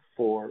well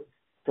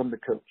from the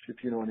coach,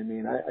 if you know what I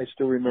mean. I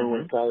still remember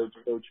when a college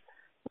coach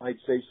might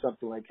say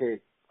something like,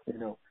 hey,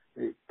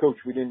 hey, Coach,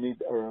 we didn't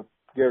need, or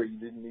Gary, you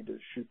didn't need to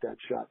shoot that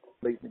shot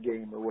late in the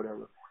game or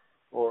whatever,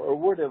 or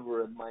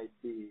whatever it might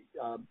be.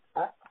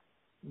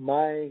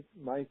 My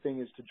thing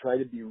is to try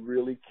to be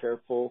really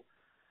careful,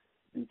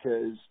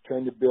 because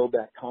trying to build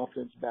that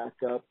confidence back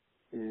up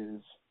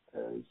is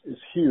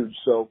huge.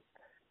 So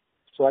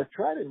I've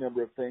tried a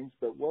number of things,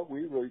 but what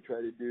we really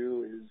try to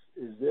do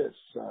is this,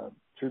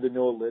 through the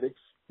Noalytics,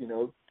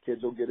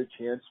 kids will get a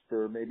chance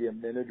for maybe a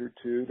minute or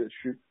two to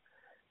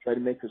try to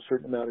make a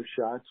certain amount of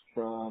shots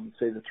from,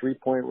 say, the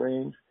 3-point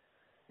range.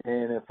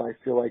 And if I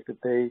feel like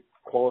that they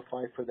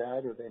qualify for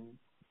that or they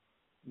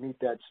meet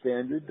that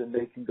standard, then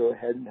they can go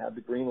ahead and have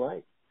the green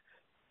light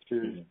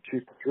to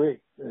shoot the three.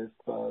 If,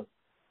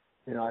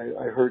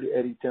 I heard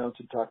Eddie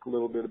Townsend talk a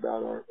little bit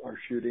about our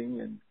shooting,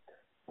 and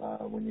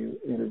when you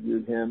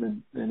interviewed him,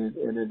 and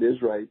it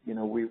is right. You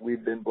know,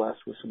 we've been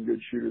blessed with some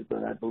good shooters,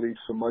 but I believe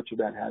so much of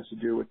that has to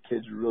do with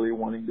kids really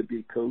wanting to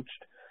be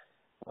coached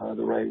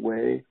the right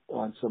way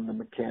on some of the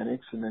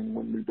mechanics. And then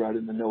when we brought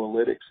in the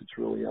Noalytics, it's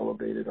really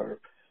elevated our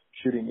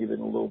shooting even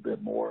a little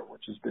bit more,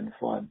 which has been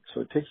fun.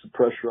 So it takes the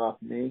pressure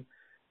off me.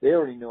 They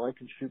already know I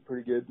can shoot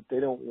pretty good, but they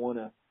don't want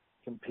to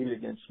compete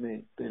against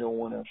me. They don't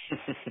want to,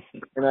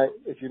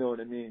 if you know what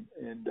I mean.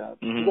 And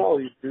all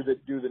you do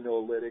the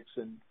Noalytics,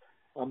 and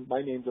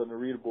my name's on the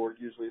reader board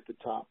usually at the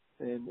top,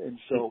 and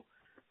so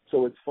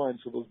it's fun.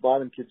 So those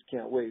bottom kids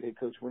can't wait. Hey,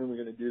 coach, when are we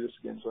going to do this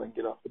again so I can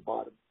get off the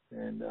bottom?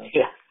 And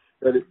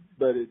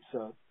but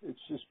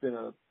it's just been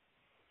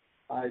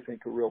I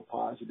think a real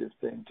positive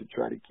thing to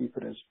try to keep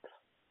it as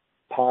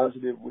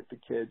positive with the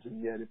kids,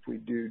 and yet if we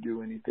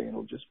do anything,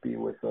 it'll just be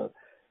with a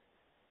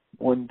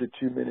 1 to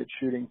 2 minute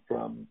shooting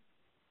from,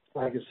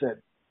 like I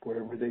said,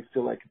 whatever they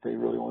feel like. If they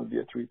really want to be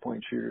a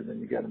 3-point shooter, then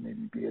you got to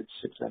maybe be at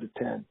 6 out of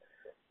 10,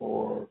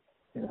 or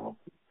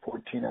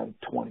 14 out of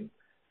 20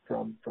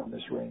 from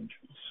this range.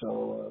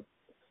 So,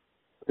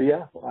 but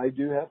yeah, I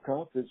do have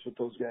confidence with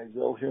those guys.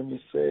 They'll hear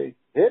me say,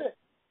 "Hit it."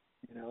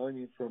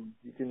 You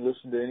can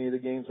listen to any of the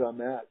games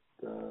I'm at.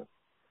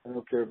 I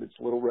don't care if it's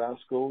Little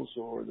Rascals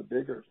or the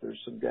bigger. If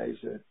there's some guys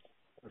that,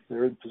 if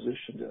they're in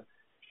position to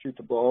shoot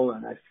the ball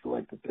and I feel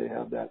like that they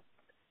have that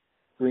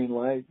green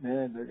light,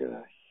 man, they're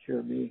gonna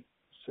hear me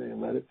say,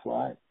 "Let it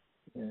fly."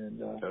 And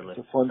totally.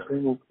 It's a fun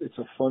thing. It's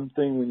a fun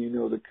thing when you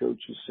know the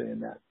coach is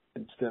saying that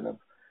instead of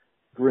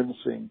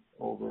grimacing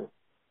over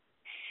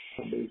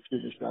somebody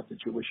shooting a shot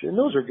that you wish. And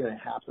those are going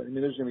to happen. I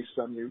mean, there's going to be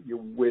some you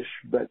wish,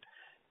 but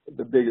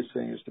the biggest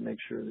thing is to make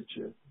sure that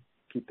you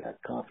keep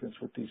that confidence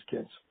with these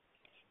kids.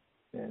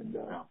 And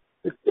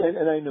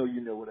and I know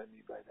you know what I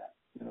mean by that.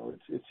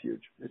 It's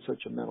huge. It's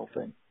such a mental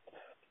thing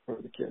for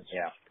the kids.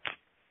 Yeah,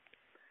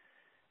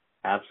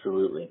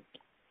 absolutely.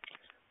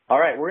 All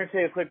right, we're going to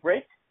take a quick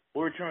break.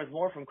 We'll return with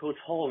more from Coach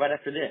Hull right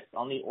after this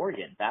on the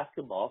Oregon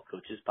Basketball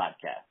Coaches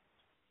Podcast.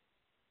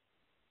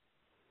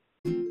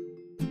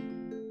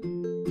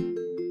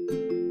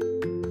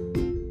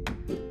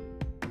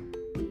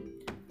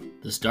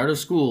 The start of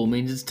school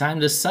means it's time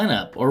to sign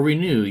up or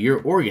renew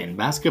your Oregon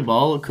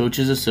Basketball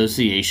Coaches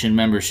Association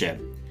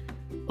membership.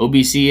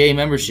 OBCA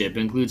membership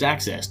includes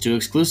access to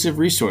exclusive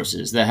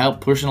resources that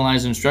help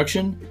personalize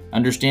instruction,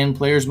 understand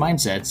players'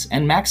 mindsets,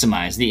 and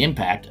maximize the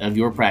impact of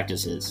your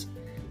practices.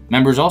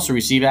 Members also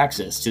receive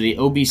access to the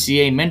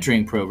OBCA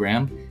mentoring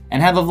program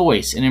and have a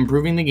voice in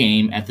improving the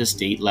game at the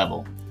state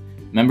level.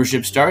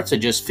 Membership starts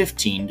at just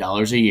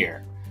 $15 a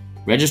year.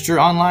 Register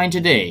online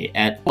today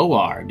at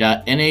or.nhsbca.org.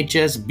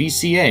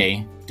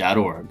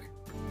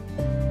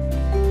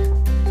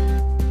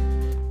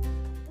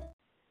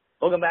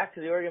 Welcome back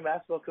to the Oregon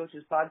Basketball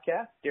Coaches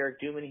Podcast.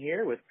 Derek Duman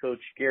here with Coach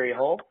Gary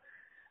Hull.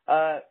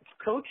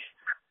 Coach,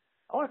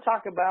 I want to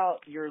talk about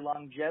your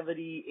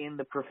longevity in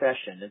the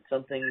profession. It's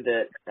something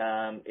that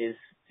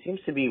seems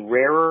to be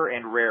rarer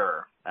and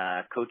rarer.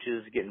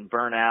 Coaches getting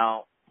burnt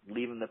out,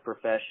 leaving the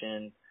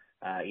profession.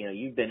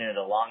 You've been in it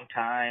a long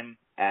time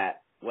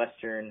at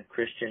Western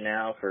Christian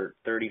now for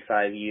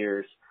 35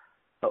 years.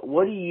 But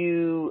what do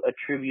you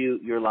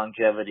attribute your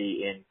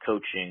longevity in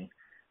coaching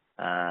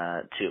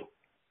to?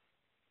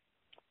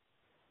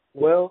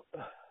 Well,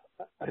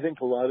 I think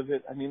a lot of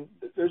it,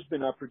 there's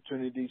been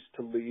opportunities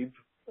to leave.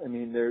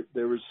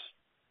 There was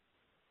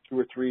 2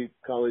 or 3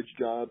 college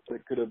jobs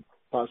that could have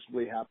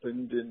possibly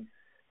happened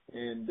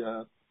and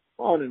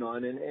on and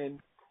on.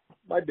 And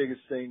my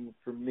biggest thing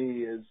for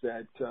me is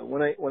that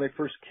when I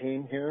first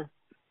came here,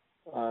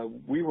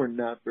 we were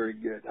not very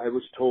good. I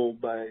was told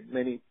by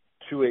many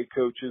 2A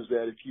coaches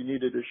that if you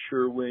needed a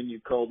sure win, you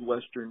called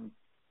Western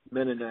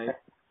Mennonite.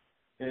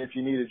 And if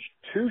you needed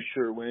 2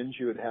 sure wins,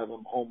 you would have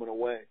them home and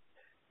away.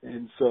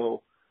 And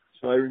so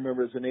I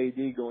remember as an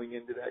AD going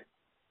into that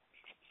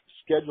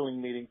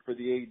scheduling meeting for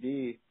the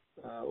AD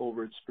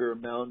over at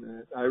Spirit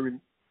Mountain, and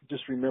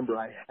just remember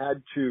I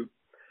had to,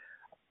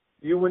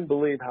 you wouldn't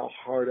believe how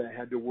hard I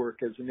had to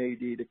work as an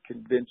AD to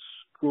convince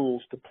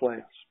schools to play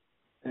us.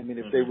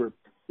 If they were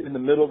in the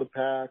middle of the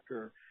pack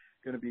or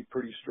going to be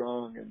pretty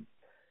strong. And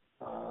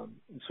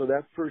so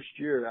that first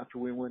year after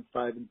we went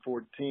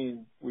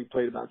 5-14, we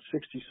played about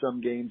 60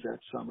 some games that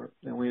summer,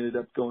 and we ended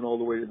up going all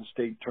the way to the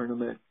state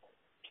tournament,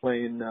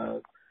 playing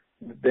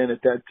then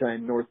at that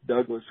time North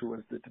Douglas, who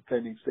was the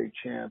defending state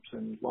champs,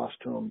 and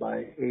lost to them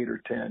by 8 or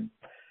 10.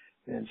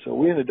 And so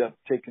we ended up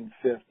taking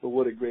 5th, but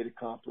what a great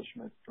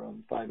accomplishment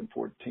from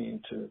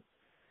 5-14 to,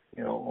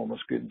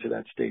 almost getting to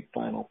that state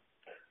final.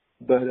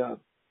 But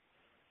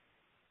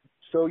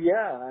so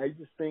yeah, I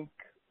just think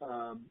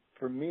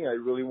for me, I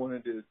really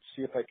wanted to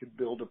see if I could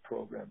build a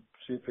program,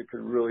 see if it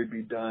could really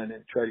be done,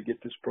 and try to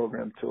get this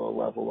program to a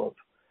level of,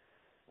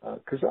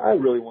 because I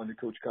really wanted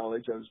to coach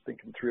college. I was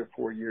thinking 3 or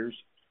 4 years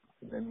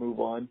and then move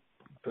on.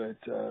 But,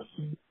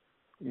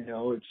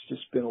 it's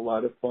just been a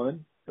lot of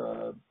fun.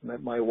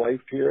 Met my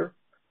wife here.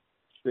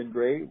 It's been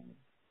great.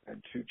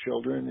 Had 2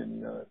 children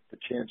and the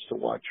chance to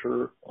watch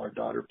our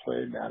daughter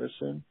play,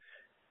 Madison.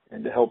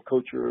 and to help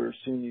coach her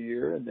senior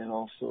year, and then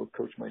also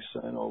coach my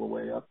son all the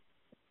way up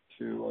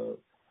to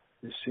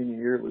his senior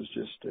year was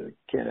just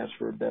can't ask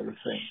for a better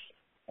thing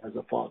as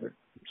a father.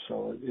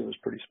 So it was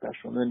pretty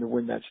special. And then to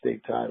win that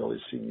state title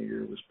his senior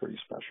year was pretty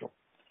special.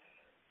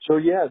 So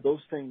yeah,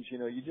 those things, you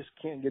know, you just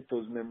can't get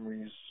those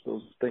memories,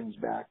 those things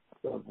back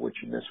of what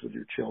you miss with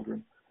your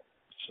children.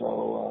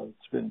 So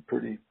it's been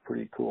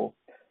pretty cool.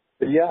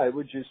 But yeah, I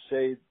would just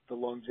say the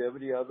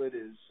longevity of it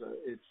is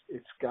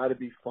it's got to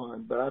be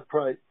fun. But I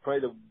probably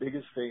the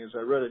biggest thing is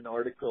I read an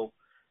article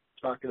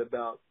talking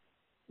about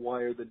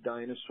why are the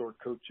dinosaur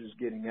coaches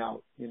getting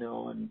out, you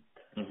know, and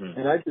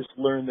I just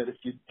learned that if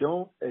you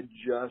don't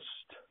adjust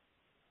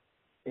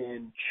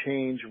and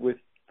change with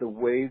the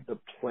way the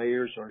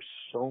players are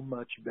so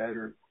much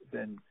better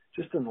than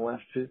just in the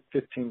last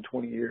 15,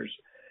 20 years,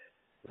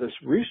 the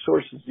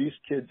resources these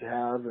kids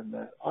have and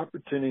the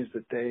opportunities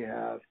that they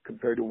have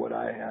compared to what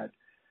I had,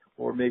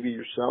 or maybe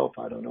yourself,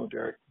 I don't know,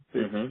 Derek,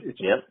 it's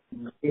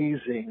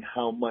amazing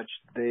how much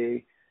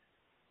they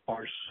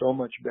are so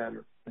much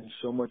better and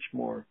so much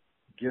more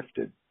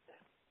gifted.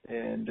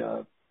 And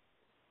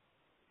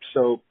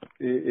so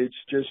it's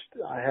just,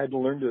 I had to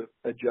learn to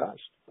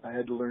adjust. I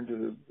had to learn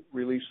to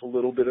release a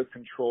little bit of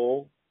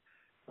control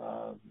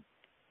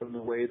from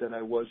the way that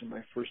I was in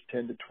my first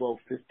 10 to 12,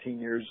 15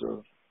 years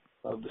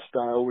of the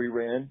style we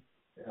ran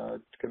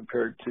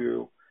compared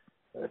to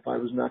if I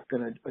was not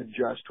going to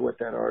adjust to what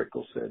that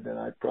article said, then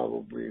I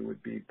probably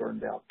would be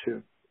burned out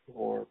too,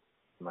 or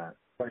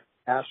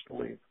asked to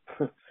leave.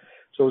 So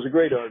it was a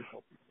great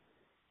article.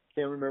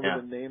 Can't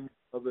remember the name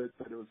of it,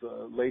 but it was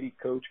a lady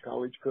coach,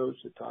 college coach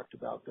that talked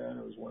about that.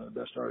 It was one of the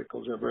best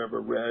articles I've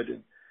ever read,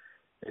 and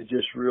it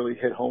just really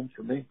hit home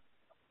for me.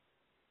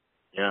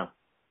 Yeah.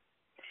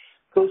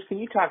 Coach, can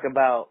you talk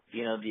about,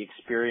 you know, the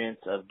experience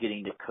of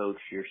getting to coach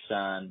your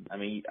son? I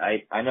mean,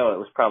 I know it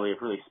was probably a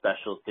really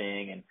special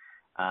thing, and,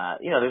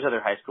 you know, there's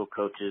other high school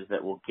coaches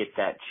that will get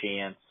that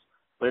chance,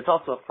 but it's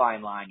also a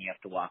fine line you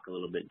have to walk a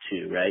little bit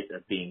too, right,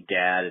 of being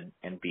dad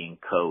and being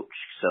coach.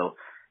 So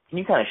can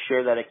you kind of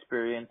share that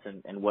experience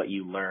and what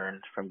you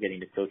learned from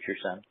getting to coach your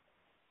son?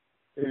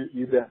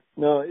 You bet.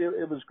 No,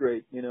 it was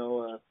great. You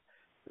know,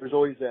 there's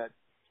always that,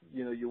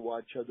 you know, you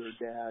watch other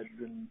dads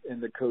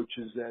and the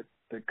coaches that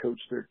coach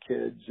their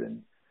kids,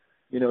 and,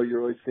 you know,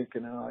 you're always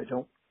thinking, oh, I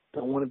don't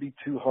want to be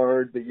too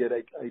hard, but yet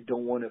I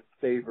don't want to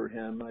favor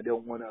him. I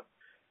don't want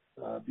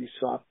to be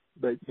soft.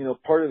 But, you know,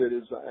 part of it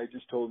is I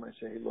just told him, I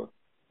say, hey, look,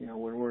 you know,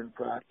 when we're in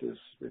practice,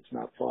 it's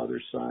not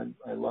father-son.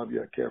 I love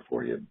you. I care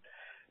for you.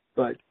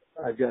 But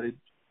I've got to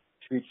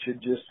treat you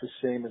just the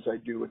same as I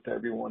do with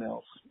everyone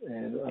else.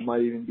 And I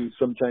might even be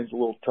sometimes a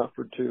little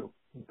tougher too.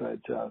 But,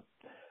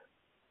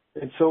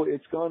 and so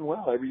it's gone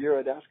well. Every year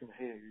I'd ask him,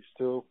 hey, are you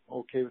still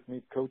okay with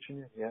me coaching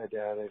you? Yeah,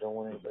 Dad, I don't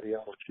want anybody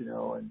else, you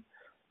know.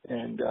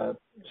 And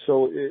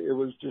so it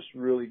was just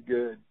really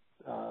good.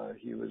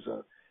 He was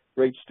a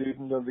great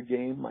student of the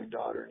game, my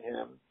daughter and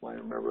him. I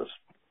remember us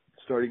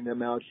starting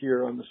them out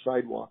here on the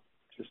sidewalk,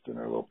 just in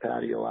our little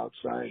patio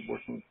outside,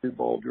 working through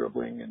ball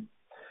dribbling and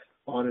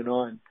on and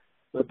on.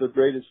 But the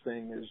greatest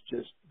thing is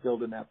just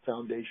building that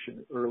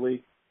foundation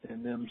early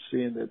and them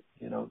seeing that,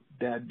 you know,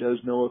 Dad does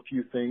know a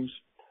few things.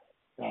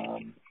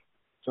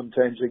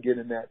 Sometimes they get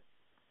in that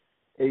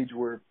age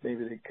where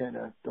maybe they kind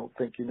of don't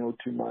think you know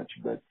too much,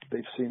 but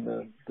they've seen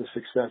the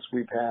success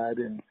we've had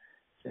and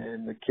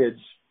the kids,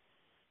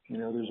 you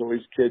know, there's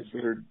always kids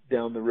that are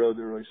down the road.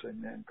 They're always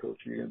saying, man, Coach,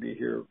 you're going to be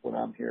here when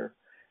I'm here,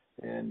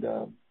 and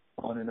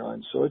on and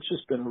on. So it's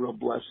just been a real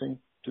blessing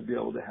to be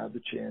able to have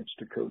the chance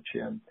to coach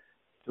him,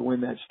 to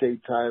win that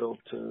state title,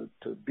 to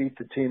beat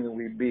the team that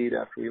we beat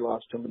after we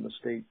lost him in the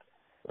state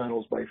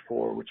finals by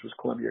 4, which was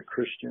Columbia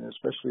Christian,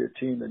 especially a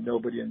team that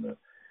nobody in the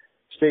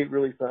state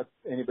really thought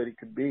anybody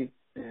could beat.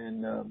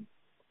 And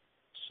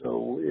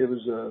so it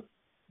was a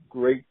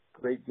great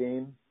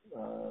game,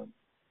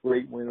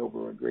 great win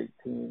over a great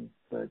team.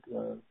 But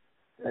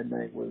that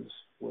night was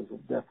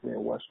definitely a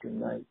Western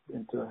night.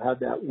 And to have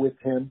that with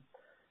him,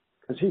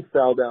 because he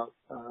fouled out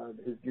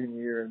his junior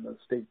year in the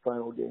state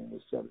final game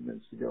with 7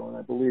 minutes to go, and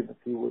I believe if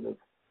he would have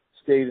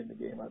stayed in the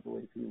game, I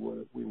believe we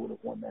would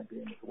have won that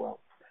game as well.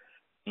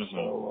 Mm-hmm.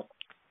 So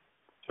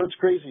it's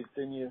crazy.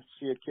 Then you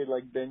see a kid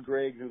like Ben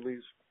Gregg who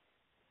leaves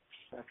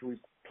after we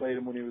played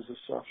him when he was a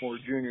sophomore,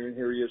 junior, and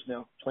here he is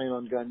now playing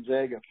on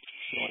Gonzaga.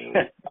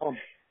 So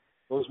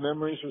those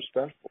memories are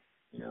special.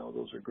 You know,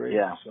 those are great.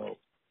 Yeah. So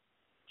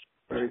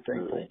very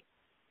thankful.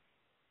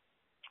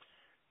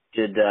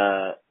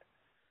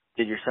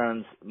 Did your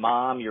son's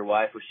mom, your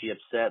wife, was she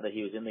upset that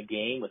he was in the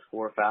game with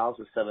 4 fouls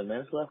with 7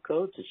 minutes left,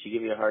 Coach? Did she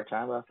give you a hard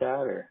time about that,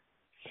 or?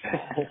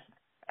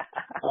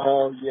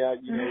 Yeah,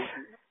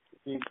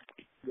 you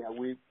know,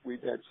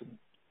 we've had some.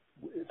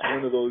 It's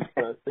one of those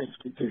things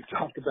we do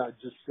talk about.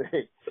 Just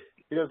say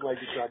he doesn't like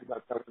to talk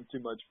about talking too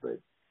much, but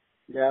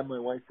yeah, my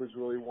wife was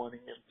really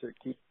wanting him to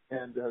keep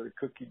hands out of the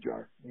cookie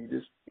jar. He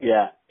just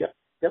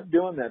kept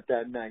doing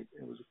that night.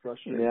 It was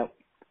frustrating. Yep.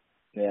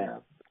 Yeah.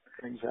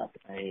 Things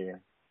happen. I hear you.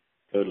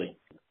 Totally.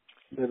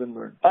 Live and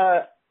learn.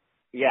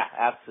 Yeah,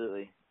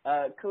 absolutely.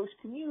 Coach,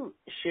 can you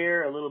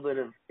share a little bit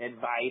of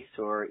advice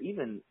or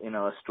even,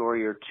 a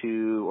story or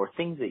two or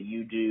things that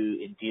you do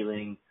in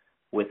dealing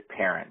with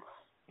parents?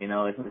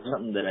 It's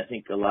something that I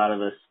think a lot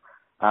of us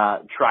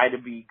try to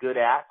be good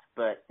at,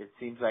 but it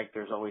seems like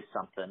there's always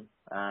something.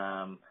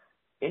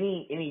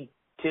 Any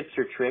tips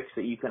or tricks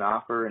that you can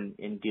offer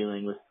in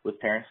dealing with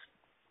parents?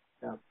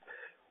 Yeah.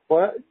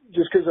 Well,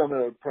 just because I'm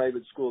in a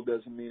private school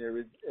doesn't mean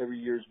every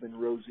year's been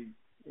rosy.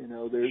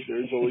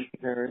 There's always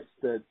parents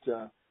that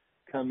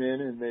come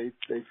in and they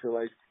feel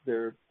like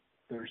their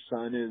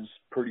son is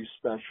pretty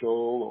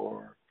special,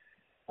 or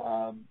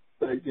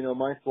but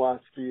my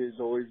philosophy has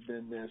always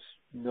been this: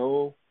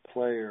 no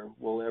player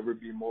will ever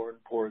be more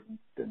important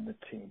than the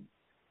team.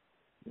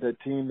 The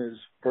team is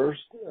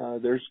first.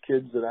 There's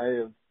kids that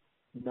I have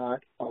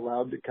not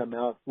allowed to come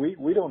out. We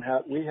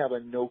have a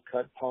no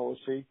cut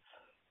policy.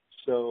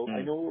 So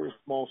I know we're a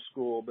small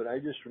school, but I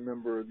just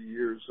remember the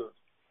years of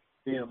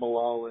being at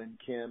Malala and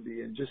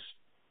Canby, and just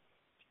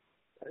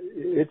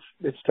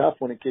it's tough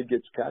when a kid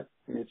gets cut.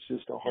 It's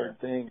just a hard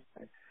thing.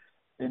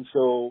 And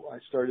so I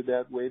started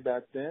that way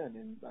back then,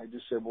 and I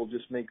just said, we'll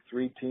just make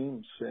 3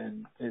 teams,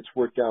 and it's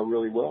worked out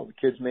really well. The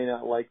kids may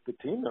not like the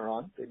team they're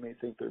on. They may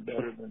think they're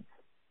better than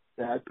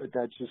that, but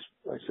that's just,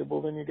 I said,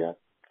 well, then you got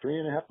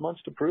 3.5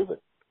 months to prove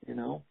it,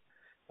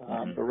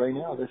 But right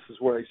now, this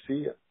is where I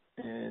see it.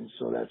 And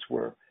so that's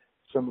where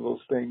some of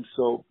those things.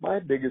 So my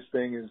biggest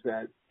thing is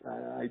that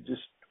I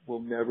just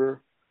will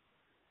never,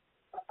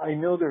 I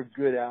know they're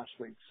good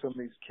athletes, some of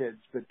these kids,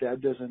 but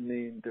that doesn't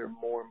mean they're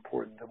more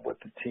important than what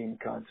the team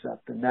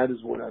concept. And that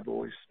is what I've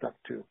always stuck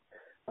to.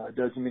 It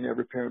doesn't mean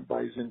every parent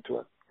buys into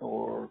it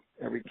or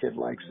every kid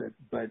likes it,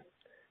 but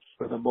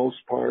for the most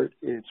part,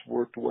 it's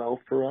worked well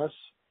for us.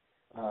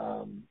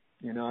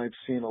 I've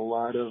seen a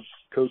lot of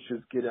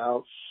coaches get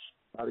out,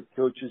 a lot of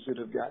coaches that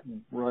have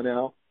gotten run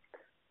out.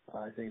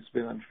 I think it's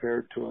been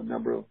unfair to a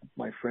number of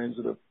my friends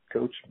that have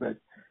coached, but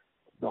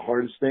the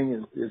hardest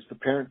thing is the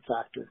parent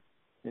factor.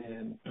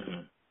 And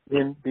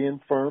being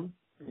firm,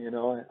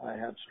 I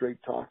have straight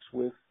talks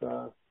with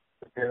the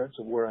parents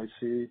of where I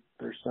see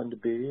their son to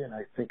be, and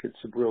I think it's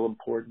real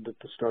important at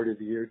the start of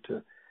the year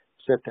to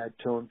set that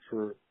tone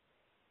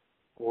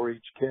for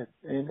each kid.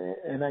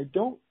 And I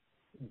don't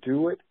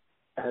do it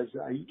as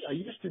I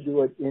used to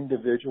do it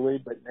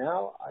individually, but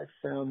now I've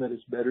found that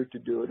it's better to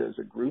do it as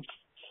a group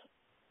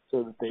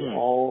so that they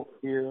all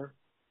hear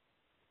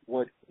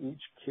what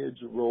each kid's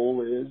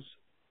role is,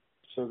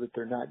 so that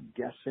they're not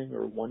guessing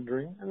or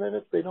wondering. And then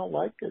if they don't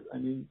like it,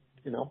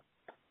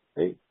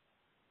 hey,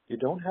 you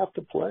don't have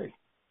to play.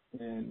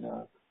 And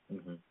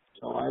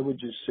so I would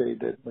just say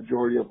that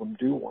majority of them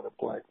do want to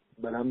play.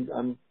 But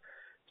I'm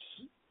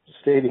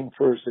stating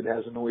first, it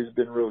hasn't always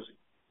been rosy.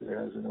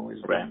 There hasn't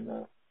always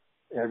been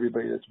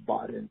everybody that's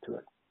bought into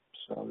it.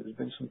 So there's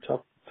been some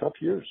tough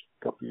years.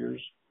 A couple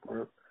years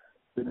where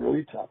it's been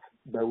really tough.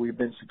 But we've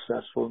been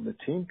successful in the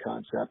team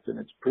concept, and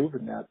it's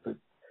proven that. But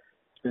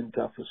it's been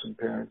tough with some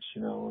parents,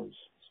 as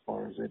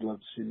far as they'd love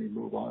to see me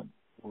move on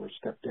or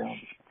step down.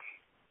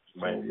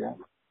 Right. So,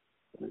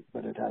 yeah,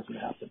 but it hasn't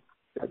happened.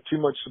 Got too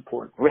much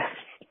support.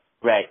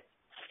 Right.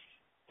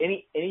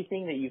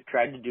 Anything that you've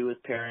tried to do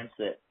with parents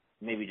that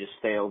maybe just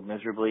failed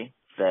miserably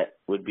that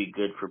would be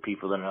good for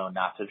people to know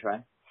not to try?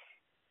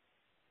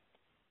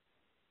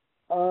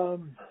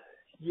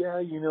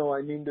 Yeah,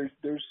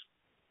 there's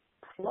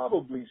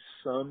probably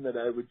some that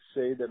I would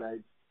say that I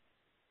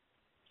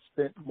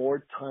spent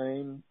more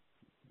time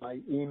by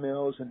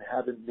emails and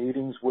having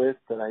meetings with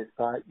that I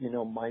thought,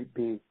 might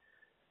be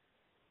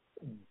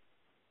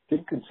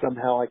thinking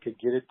somehow I could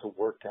get it to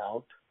work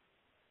out,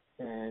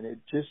 and it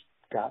just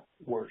got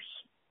worse.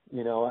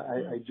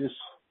 I just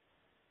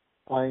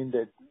find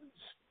that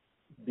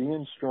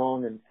being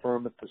strong and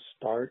firm at the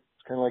start,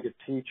 it's kind of like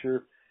a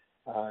teacher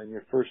in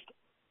your first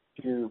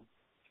few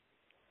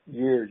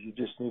years. You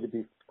just need to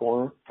be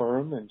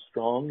firm and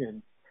strong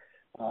and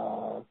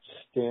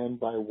stand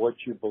by what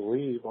you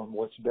believe on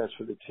what's best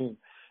for the team.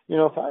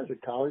 If I was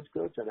a college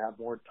coach, I'd have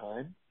more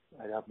time.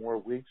 I'd have more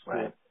weeks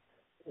to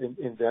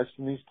invest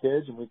in these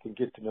kids, and we can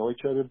get to know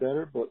each other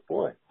better. But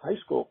boy, high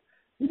school,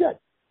 you got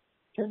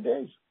 10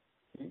 days.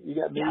 You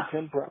got maybe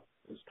 10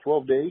 practices,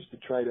 12 days to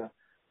try to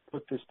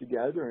put this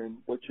together. And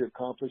what you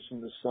accomplished in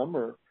the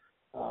summer,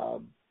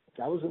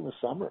 that was in the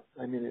summer.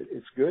 I mean,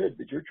 it's good,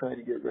 but you're trying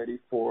to get ready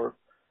for,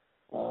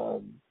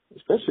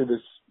 especially the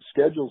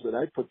schedules that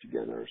I put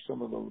together are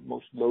some of the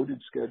most loaded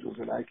schedules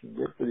that I can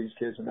get for these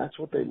kids. And that's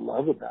what they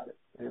love about it.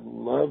 They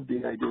love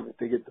the idea that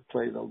they get to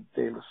play the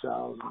De La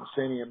Salles and the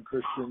St. Anne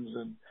Christians.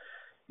 And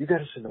you got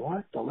to say,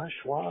 what? The Les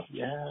Schwab?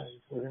 Yeah,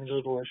 we're going to go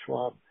to the Les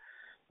Schwab.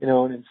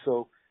 And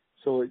so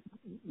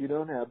you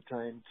don't have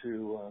time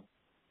to,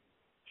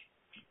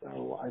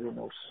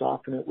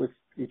 soften it with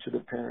each of the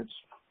parents.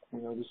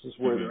 This is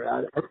where they're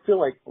at. I feel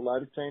like a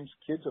lot of times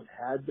kids have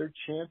had their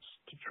chance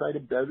to try to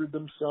better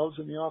themselves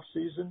in the off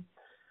season,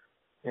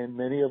 and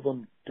many of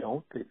them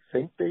don't. They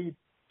think they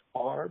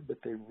are, but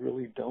they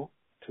really don't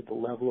to the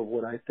level of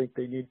what I think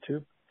they need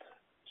to.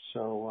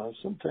 So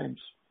sometimes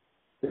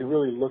they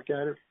really look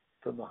at it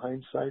from the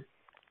hindsight,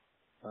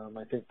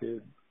 I think they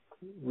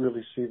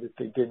really see that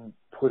they didn't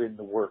put in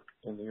the work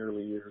in the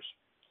early years.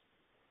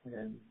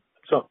 And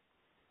so,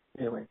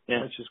 anyway,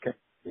 that's just kind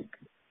of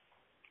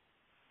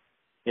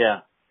Yeah.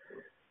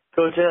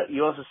 Coach,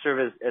 you also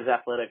serve as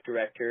athletic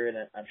director, and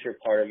I'm sure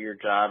part of your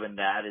job in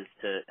that is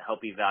to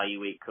help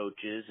evaluate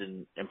coaches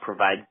and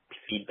provide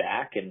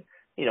feedback and,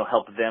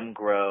 help them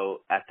grow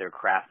at their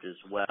craft as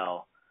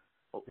well.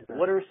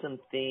 What are some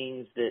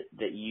things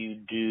that you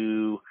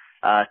do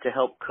to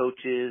help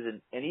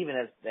coaches and even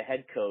as the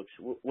head coach,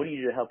 what do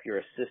you do to help your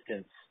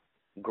assistants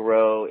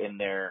grow in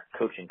their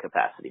coaching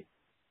capacity?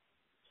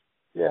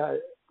 Yeah,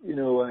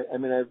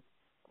 I've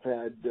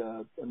had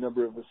a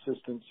number of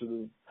assistants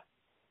who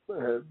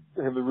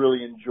have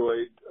really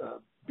enjoyed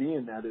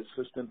being that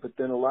assistant, but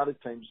then a lot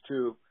of times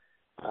too,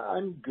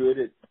 I'm good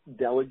at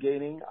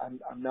delegating.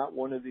 I'm not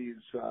one of these.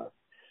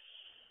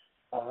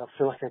 I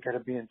feel like I got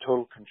to be in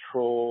total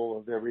control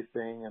of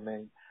everything. I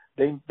mean,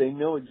 they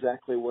know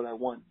exactly what I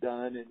want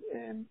done,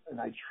 and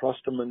I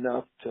trust them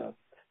enough to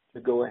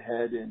go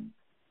ahead and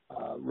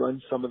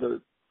run some of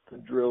the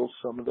drills,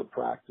 some of the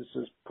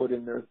practices, put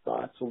in their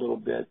thoughts a little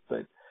bit,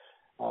 but.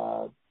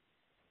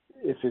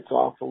 If it's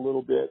off a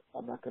little bit,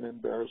 I'm not going to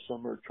embarrass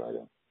them or try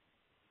to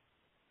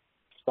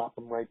stop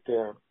them right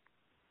there.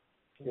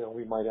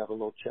 We might have a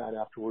little chat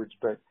afterwards,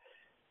 but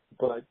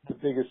the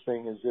biggest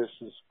thing is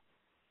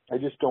I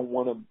just don't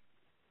want them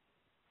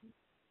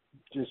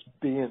just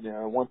being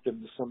there. I want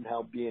them to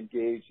somehow be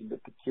engaged and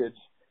that the kids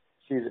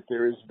see that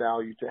there is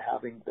value to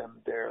having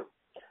them there.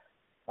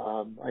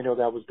 I know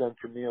that was done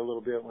for me a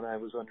little bit when I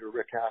was under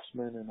Rick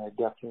Hassman, and I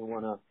definitely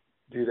want to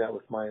do that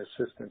with my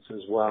assistants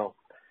as well.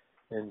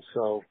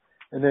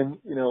 And then,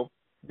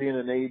 being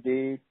an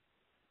AD,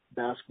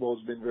 basketball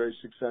has been very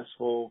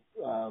successful.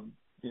 A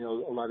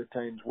lot of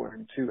times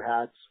wearing two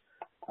hats.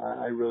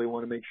 I really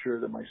want to make sure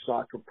that my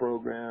soccer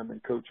program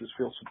and coaches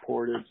feel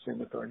supported. Same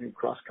with our new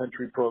cross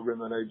country program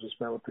that I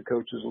just met with the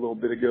coaches a little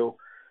bit ago.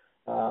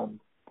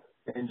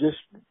 And just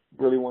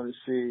really want to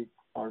see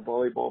our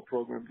volleyball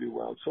program do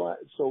well.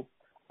 So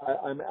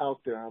I'm out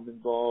there. I'm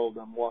involved.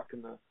 I'm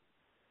walking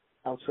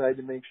outside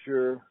to make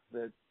sure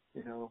that,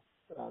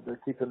 they're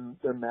keeping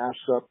their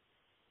masks up,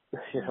 as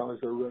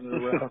they're running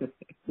around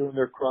doing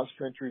their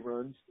cross-country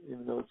runs,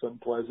 even though it's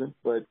unpleasant.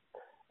 But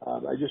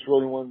I just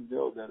really want to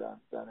know that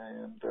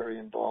I am very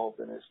involved,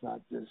 and it's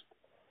not just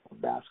a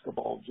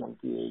basketball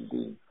junkie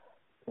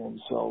AD. And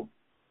so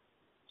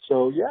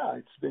yeah,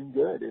 it's been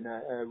good, and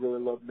I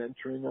really love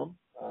mentoring them.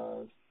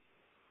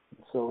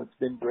 So it's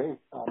been great.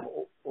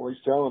 Always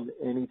tell them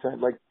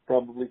anytime, like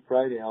probably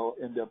Friday, I'll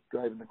end up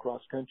driving the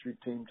cross-country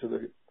team to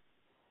their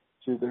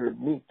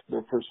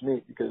first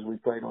meet, because we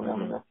probably don't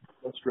have enough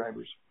bus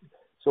drivers.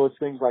 So it's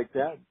things like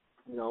that.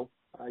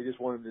 I just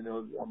want them to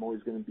know that I'm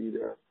always going to be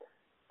there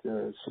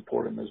to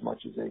support them as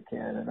much as they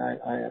can. And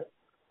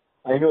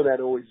I know that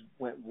always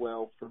went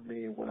well for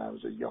me when I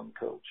was a young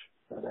coach,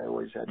 that I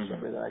always had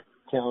somebody that I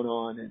could count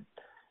on and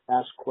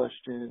ask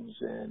questions,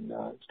 and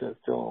instead of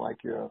feeling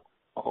like you're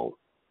all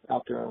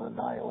out there on an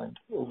island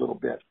a little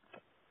bit,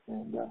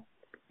 and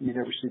you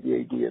never see the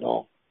AD at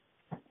all.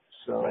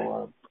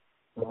 So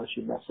unless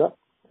you mess up,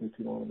 if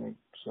you know what I mean.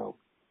 So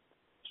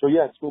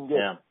yeah, it's been good.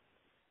 Yeah.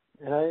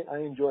 And I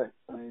enjoy it.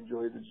 I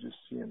enjoy just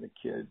seeing the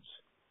kids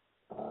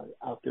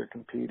out there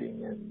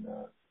competing, and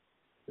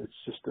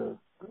it's just a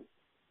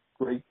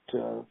great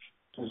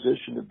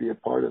position to be a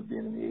part of,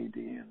 being in the AD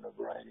and the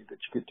variety that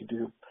you get to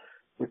do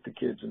with the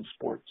kids in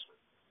sports.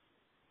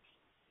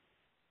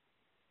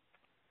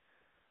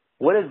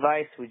 What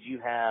advice would you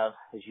have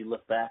as you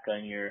look back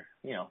on your,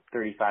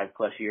 35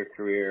 plus year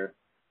career?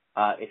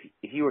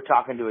 If you were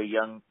talking to a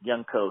young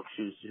coach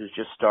who's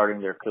just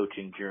starting their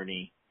coaching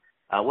journey,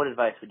 what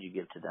advice would you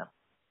give to them?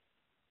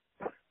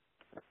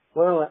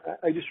 Well,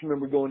 I just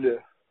remember going to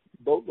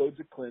boatloads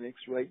of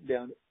clinics, writing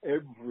down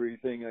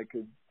everything I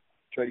could,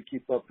 try to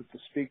keep up with the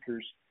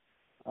speakers.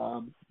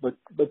 But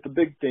the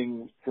big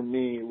thing for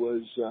me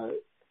was,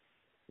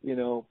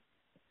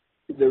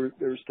 there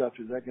was stuff,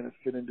 is that going to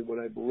fit into what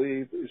I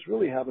believe? It's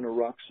really having a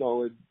rock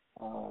solid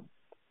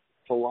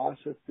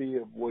philosophy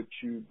of what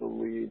you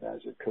believe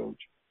as a coach,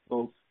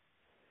 both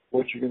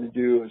what you're going to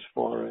do as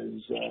far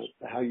as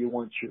how you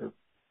want your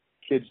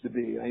kids to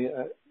be.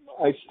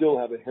 I still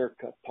have a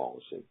haircut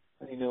policy.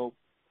 I know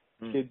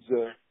kids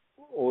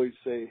always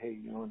say, hey,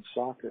 in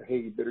soccer, hey,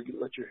 you better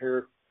let your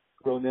hair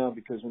grow now,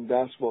 because when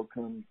basketball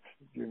comes,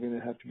 you're going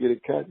to have to get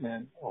it cut,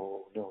 man.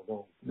 Oh,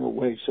 no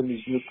way. Some of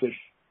these new kids,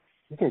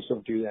 you guys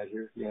don't do that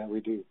here. Yeah,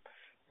 we do.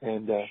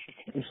 And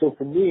so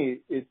for me,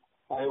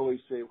 I always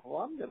say,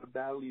 well, I'm going to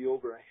battle you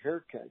over a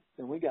haircut,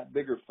 and we got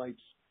bigger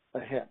fights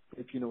ahead,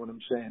 if you know what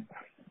I'm saying.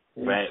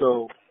 And right.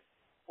 So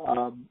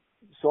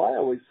I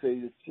always say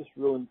it's just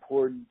real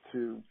important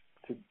to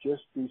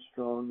just be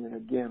strong in,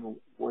 again,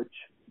 what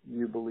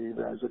you believe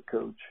as a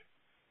coach.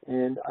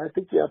 And I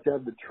think you have to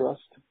have the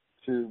trust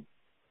to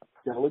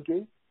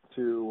delegate,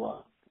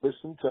 to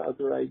listen to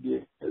other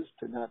ideas,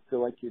 to not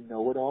feel like you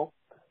know it all.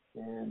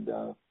 And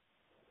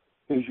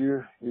because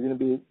you're going to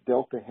be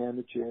dealt the hand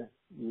that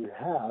you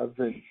have.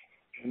 And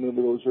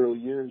remember those early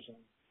years, and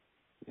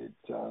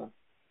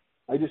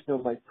I just know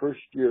my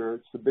first year,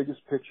 it's the biggest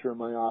picture in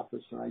my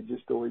office, and I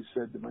just always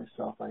said to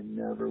myself, I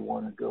never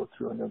want to go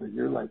through another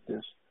year like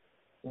this,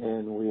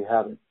 and we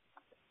haven't.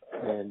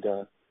 And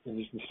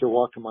you can still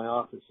walk to my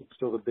office. It's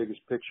still the biggest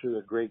picture.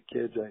 They're great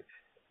kids. I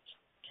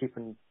keep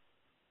in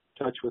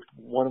touch with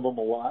one of them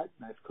a lot,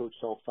 and I've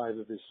coached all 5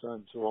 of his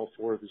sons, or all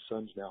 4 of his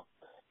sons now,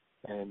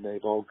 and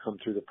they've all come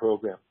through the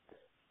program.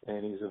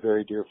 And he's a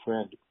very dear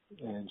friend.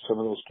 And some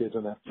of those kids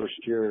in that first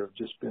year have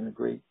just been a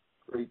great,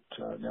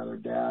 now they're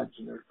dads,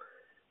 and their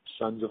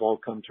sons have all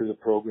come through the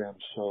program.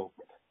 So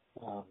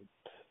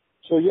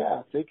yeah,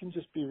 if they can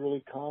just be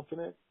really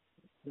confident,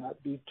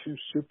 not be too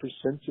super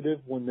sensitive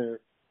when they're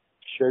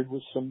shared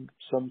with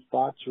some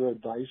thoughts or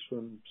advice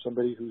from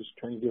somebody who's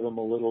trying to give them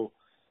a little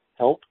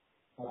help.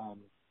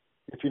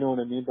 If you know what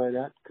I mean by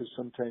that, because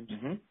sometimes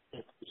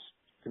it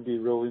can be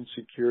real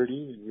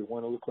insecurity and you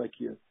want to look like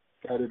you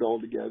got it all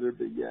together,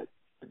 but yet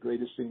the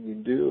greatest thing you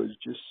can do is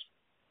just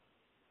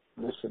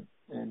listen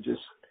and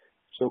just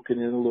soak it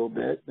in a little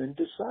bit and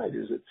decide,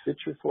 is it fit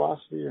your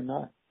philosophy or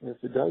not? And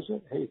if it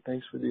doesn't, hey,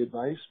 thanks for the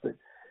advice, but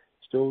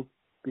still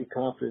be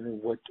confident in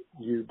what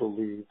you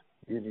believe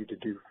you need to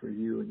do for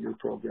you and your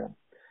program.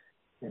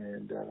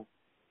 And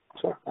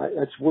so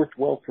that's worked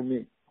well for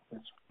me.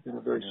 It's been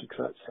a very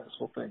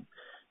successful thing.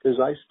 Because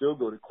I still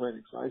go to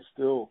clinics. I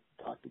still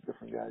talk to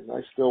different guys.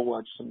 I still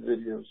watch some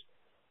videos.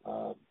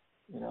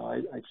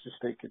 I just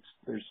think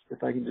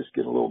if I can just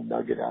get a little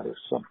nugget out of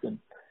something,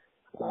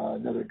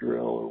 another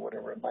drill or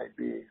whatever it might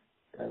be,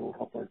 that will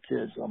help our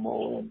kids, I'm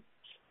all in.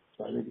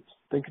 So I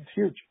think it's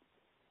huge.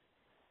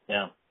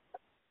 Yeah.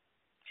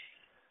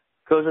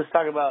 Coach, let's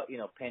talk about,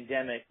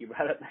 pandemic. You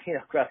brought up,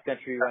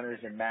 cross-country runners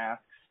and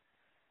masks.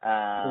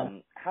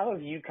 How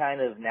have you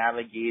kind of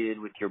navigated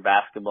with your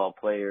basketball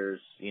players,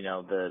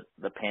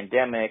 the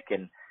pandemic,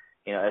 and,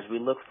 as we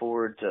look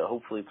forward to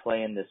hopefully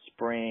playing this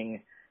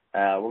spring,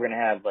 we're going to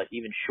have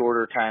even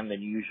shorter time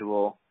than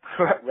usual,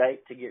 right,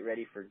 to get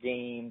ready for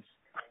games.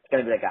 It's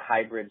going to be like a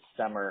hybrid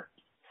summer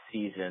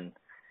season.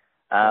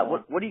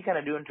 What are you kind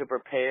of doing to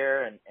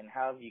prepare, and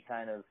how have you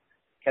kind of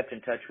kept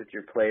in touch with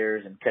your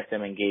players and kept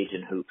them engaged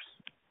in hoops?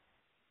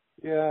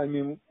 Yeah, I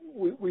mean,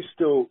 we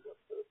still,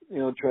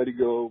 try to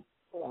go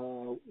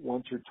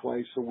once or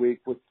twice a week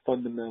with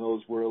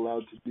fundamentals. We're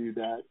allowed to do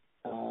that.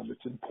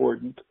 It's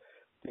important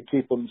to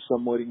keep them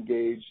somewhat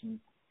engaged and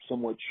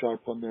somewhat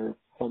sharp on their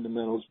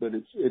fundamentals, but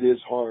it is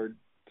hard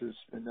to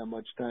spend that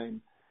much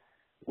time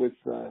with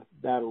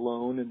that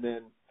alone. And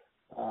then,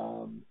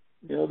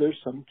 there's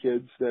some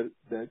kids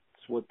that's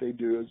what they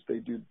do is they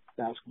do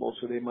basketball,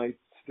 so they might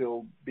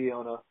still be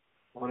on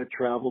a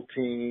travel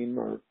team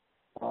or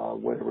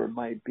whatever it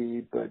might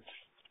be. But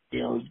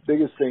the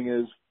biggest thing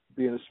is,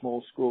 being a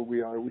small school,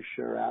 we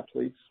share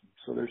athletes.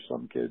 So there's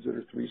some kids that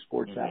are 3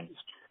 sport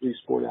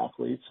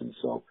athletes, and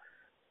so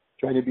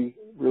trying to be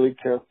really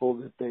careful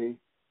that they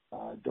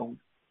don't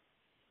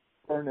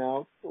burn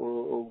out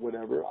or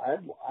whatever.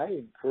 I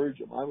encourage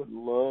them. I would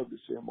love to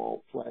see them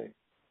all play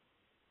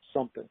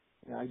something.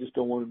 I just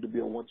don't want them to be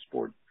a one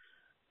sport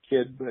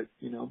kid, but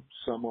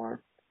some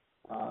are.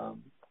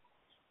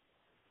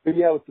 But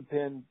yeah, with the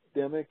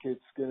pandemic,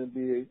 it's going to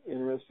be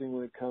interesting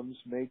when it comes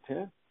May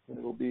 10th.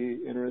 It'll be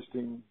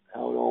interesting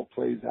how it all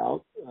plays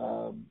out.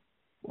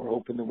 We're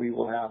hoping that we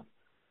will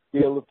be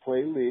able to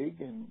play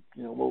league, and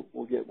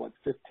we'll get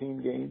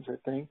 15 games, I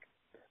think.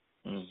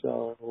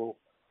 So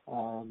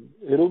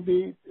it'll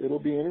be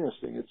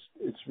interesting.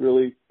 It's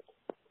really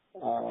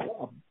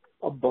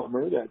a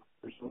bummer that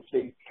there's no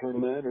state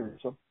tournament or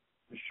something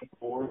to shoot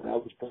for. That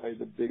was probably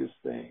the biggest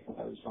thing.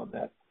 I was on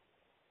that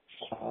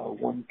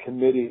one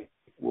committee.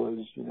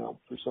 Was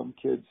for some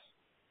kids.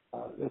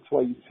 That's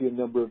why you see a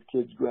number of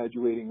kids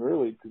graduating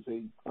early, because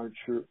they weren't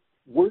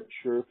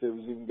sure if it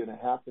was even going to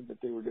happen,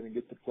 that they were going to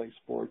get to play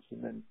sports.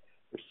 And then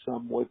for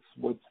some, what's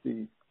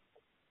the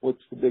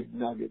big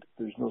nugget? If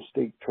there's no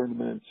state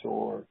tournaments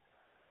or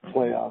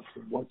playoffs,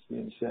 and what's the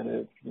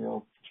incentive?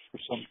 For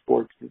some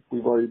sports,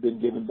 we've already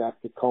been given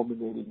back the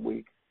culminating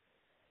week,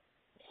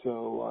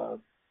 so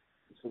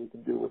we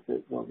can do with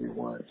it what we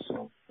want.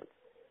 So.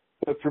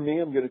 But for me,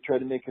 I'm going to try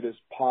to make it as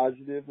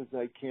positive as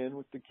I can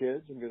with the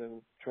kids. I'm going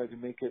to try to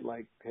make it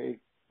like, hey,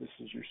 this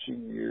is your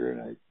senior year,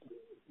 and at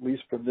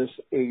least from this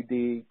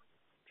AD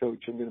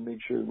coach, I'm going to make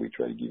sure we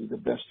try to give you the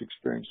best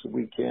experience that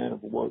we can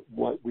of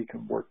what we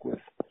can work with.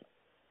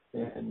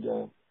 And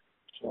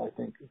so I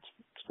think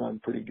it's gone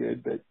pretty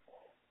good. But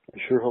I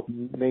sure hope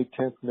May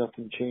 10th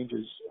nothing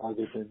changes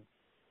other than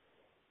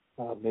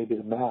maybe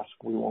the mask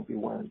we won't be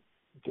wearing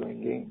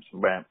during games.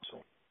 Right.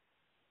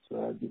 So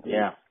that'd be great.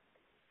 Yeah.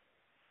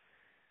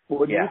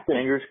 What do you think?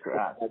 Fingers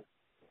crossed.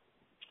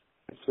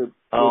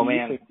 Oh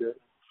man,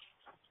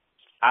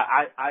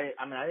 I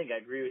mean, I think I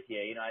agree with you.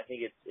 I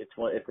think it's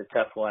a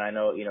tough one. I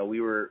know, we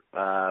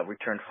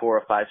returned 4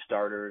 or 5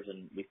 starters,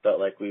 and we felt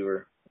like we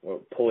were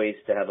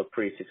poised to have a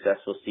pretty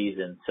successful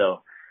season.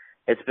 So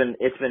it's been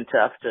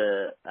tough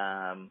to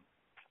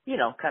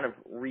kind of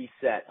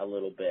reset a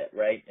little bit,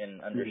 right?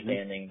 And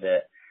understanding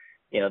that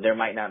there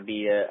might not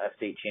be a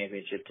state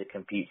championship to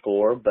compete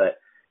for, but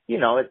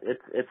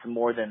it's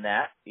more than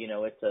that.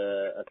 It's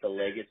a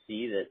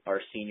legacy that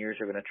our seniors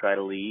are going to try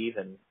to leave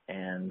and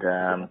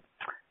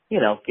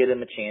get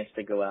them a chance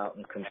to go out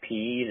and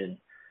compete and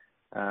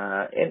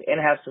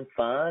have some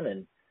fun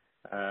and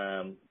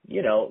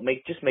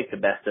make the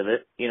best of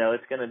it.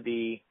 It's going to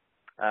be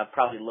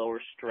probably lower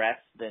stress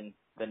than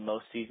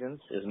most seasons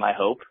is my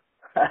hope.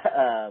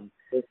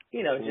 Just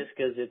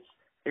because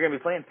you're going to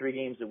be playing 3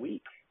 games a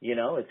week.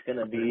 It's going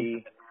to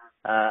be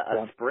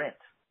a sprint.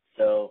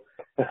 So,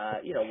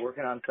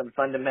 working on some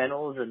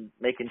fundamentals and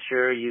making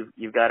sure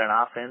you've got an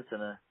offense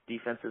and a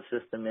defensive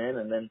system in,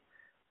 and then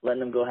letting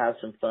them go have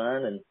some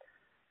fun and,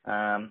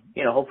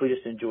 hopefully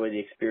just enjoy the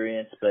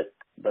experience, but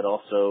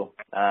also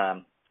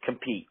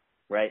compete,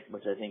 right?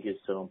 Which I think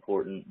is so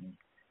important.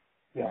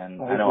 Yeah,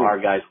 and I know our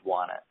guys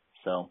want it.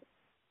 So,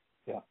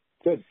 yeah,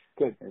 good.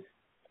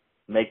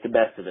 Make the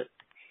best of it.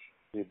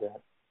 Do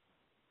that.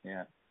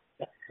 Yeah.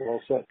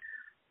 Well said.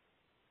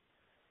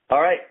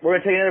 All right, we're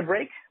going to take another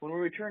break. When we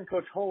return,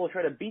 Coach Hull will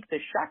try to beat the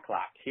shot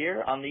clock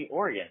here on the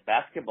Oregon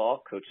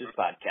Basketball Coaches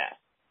Podcast.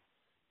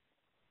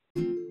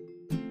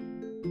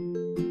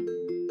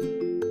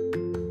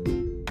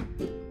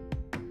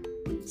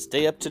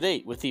 Stay up to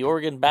date with the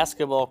Oregon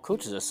Basketball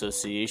Coaches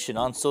Association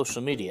on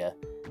social media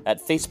at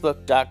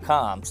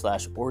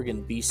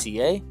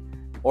facebook.com/OregonBCA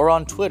or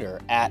on Twitter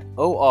at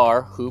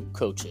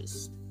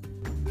ORHoopCoaches.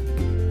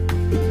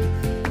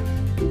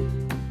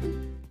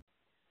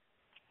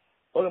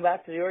 Welcome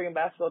back to the Oregon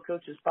Basketball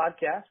Coaches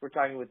Podcast. We're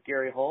talking with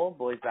Gary Hull,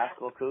 boys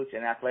basketball coach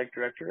and athletic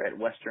director at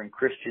Western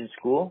Christian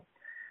School.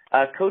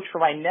 Coach, for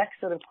my next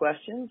set of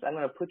questions, I'm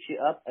going to put you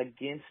up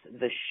against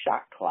the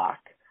shot clock.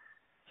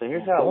 So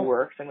here's how it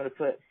works. I'm going to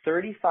put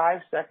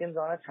 35 seconds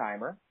on a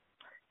timer,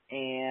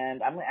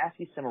 and I'm going to ask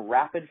you some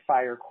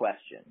rapid-fire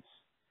questions.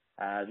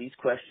 These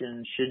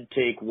questions should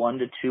take 1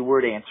 to 2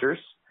 word answers,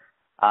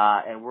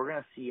 and we're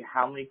going to see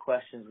how many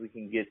questions we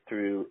can get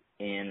through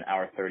in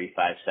our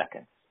 35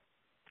 seconds.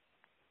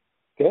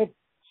 Good. Let's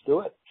do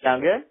it.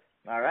 Sound good?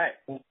 All right.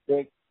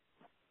 Great.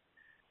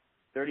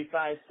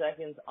 35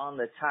 seconds on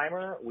the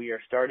timer. We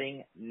are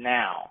starting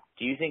now.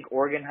 Do you think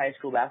Oregon high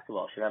school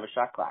basketball should have a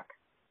shot clock?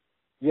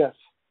 Yes.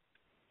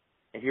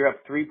 If you're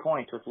up 3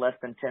 points with less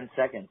than 10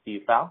 seconds, do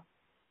you foul?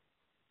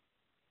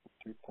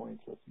 3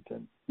 points, less than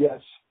 10.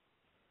 Yes.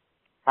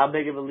 How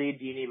big of a lead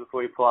do you need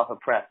before you pull off a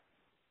press?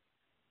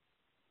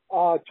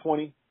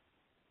 20.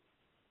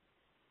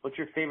 What's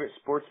your favorite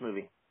sports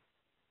movie?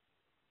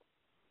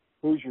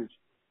 Hoosiers.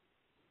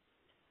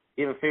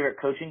 Do you have a favorite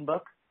coaching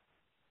book?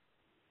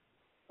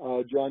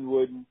 John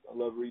Wooden. I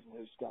love reading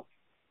his stuff.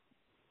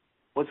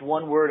 What's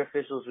one word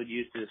officials would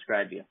use to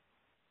describe you?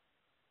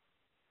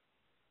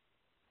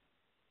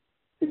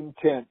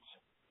 Intense.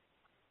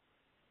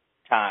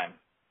 Time.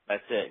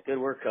 That's it. Good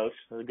work, Coach.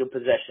 That was a good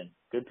possession.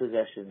 Good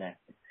possession there.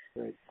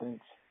 Great.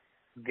 Thanks.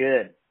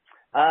 Good.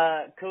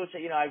 Coach,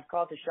 I've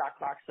called it the shot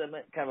clock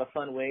segment, kind of a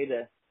fun way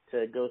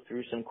to go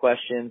through some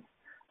questions.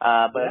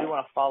 But I do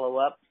want to follow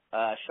up.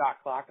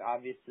 Shot clock,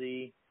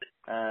 obviously,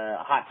 a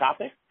hot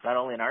topic, not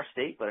only in our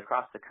state, but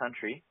across the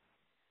country.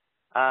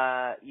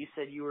 You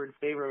said you were in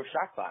favor of a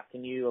shot clock.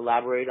 Can you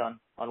elaborate on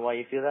why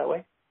you feel that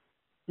way?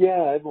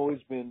 Yeah, I've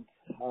always been,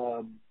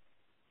 I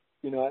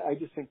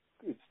just think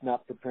it's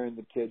not preparing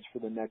the kids for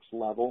the next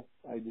level.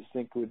 I just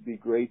think it would be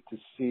great to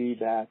see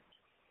that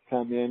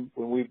come in.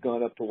 When we've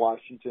gone up to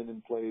Washington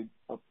and played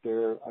up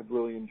there, I've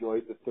really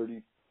enjoyed the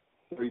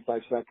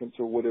 35 seconds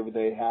or whatever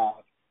they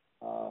have.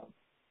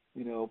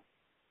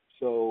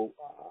 So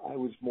I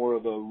was more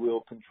of a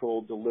real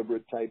controlled,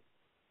 deliberate type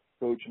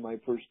coach in my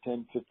first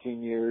 10,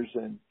 15 years.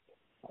 And,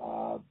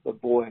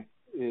 but boy,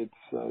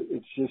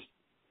 it's just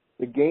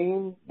the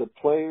game, the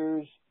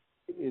players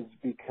is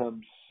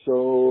become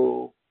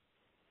so,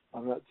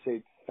 I'm not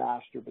saying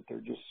faster, but they're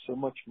just so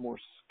much more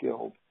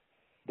skilled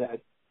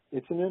that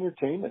it's an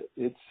entertainment.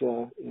 It's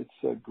a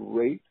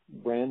great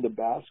brand of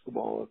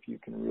basketball if you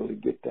can really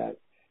get that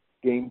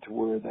game to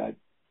where that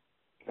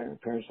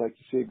parents like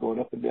to see it going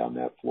up and down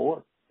that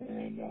floor.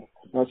 And I'm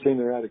not saying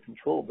they're out of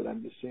control, but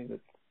I'm just saying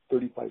that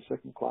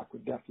 35-second clock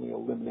would definitely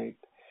eliminate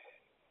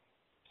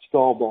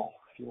stall ball,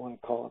 if you want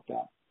to call it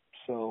that.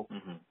 So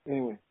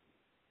anyway.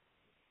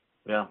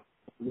 Yeah,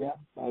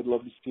 I'd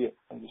love to see it.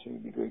 I just think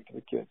it'd be great for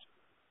the kids.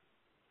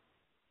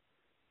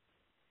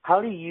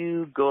 How do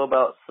you go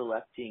about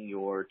selecting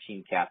your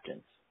team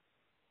captains?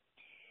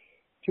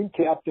 Team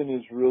captain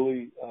is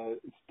really,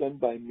 it's done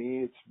by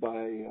me. It's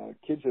by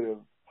kids that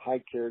have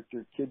high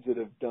character, kids that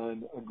have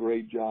done a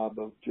great job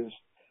of just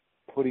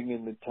putting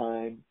in the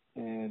time.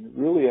 And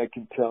really I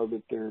can tell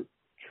that they're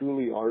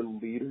truly our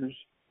leaders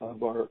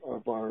of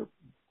our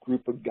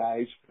group of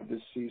guys for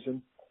this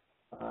season.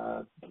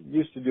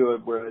 Used to do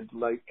it where I'd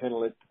kind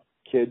of let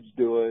kids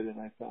do it, and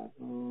I thought,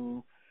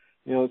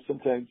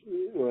 sometimes,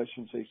 I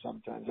shouldn't say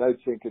sometimes, I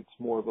think it's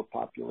more of a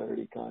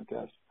popularity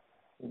contest.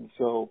 And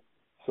so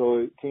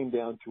it came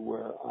down to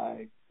where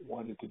I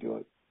wanted to do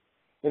it.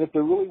 And if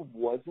there really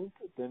wasn't,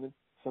 then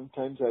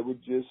sometimes I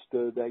would just,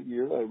 that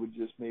year, I would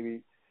just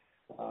maybe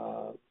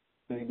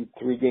maybe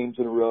 3 games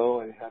in a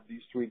row. I have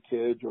these 3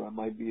 kids, or I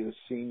might be the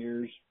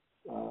seniors,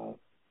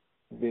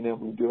 being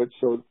able to do it.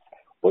 So it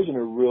wasn't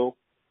a real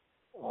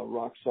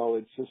rock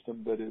solid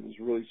system, but it was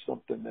really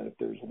something that if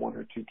there's 1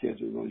 or 2 kids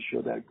that really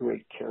show that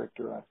great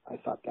character, I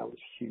thought that was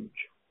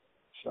huge.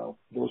 So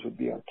those would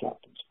be our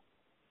captains.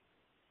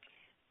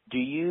 Do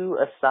you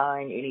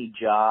assign any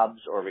jobs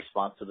or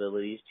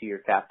responsibilities to your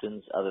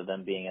captains other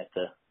than being at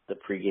the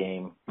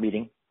pregame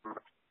meeting?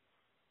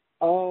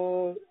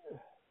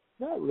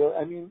 Not really.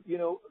 I mean,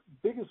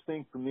 biggest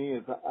thing for me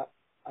is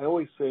I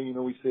always say,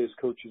 we say as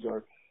coaches,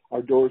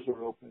 our doors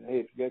are open. Hey,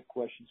 if you got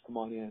questions, come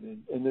on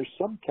in. And there's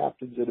some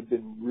captains that have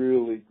been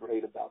really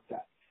great about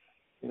that.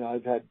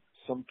 I've had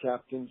some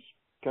captains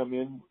come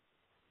in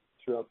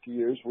throughout the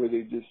years where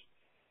they just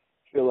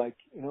feel like,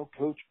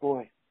 Coach,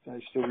 boy, I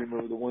still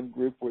remember the one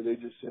group where they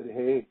just said,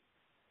 hey,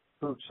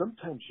 Coach,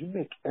 sometimes you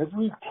make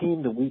every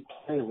team that we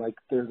play like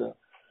they're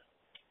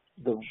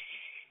the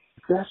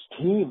best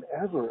team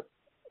ever.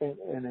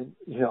 And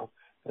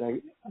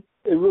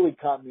it really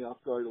caught me off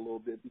guard a little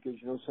bit because,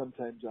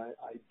 sometimes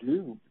I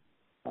do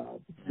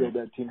build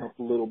that team up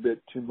a little bit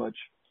too much.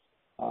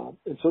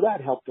 And so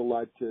that helped a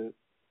lot to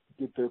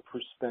get their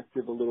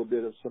perspective a little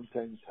bit of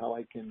sometimes how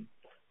I can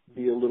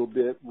be a little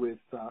bit with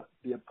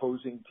the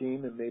opposing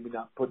team and maybe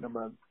not putting them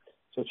on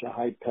such a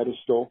high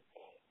pedestal.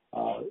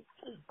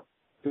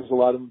 Because a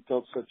lot of them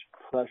felt such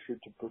pressure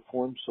to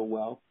perform so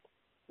well.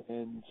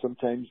 And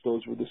sometimes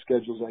those were the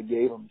schedules I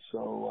gave them.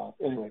 So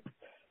anyway,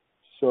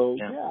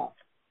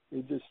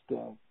 it just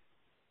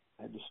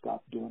I had to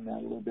stop doing that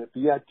a little bit.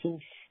 But yeah, team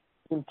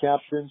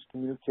captains,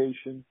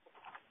 communication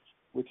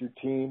with your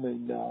team,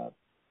 and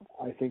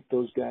I think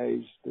those guys.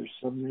 There's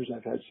some years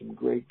I've had some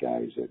great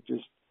guys that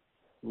just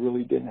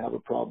really didn't have a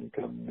problem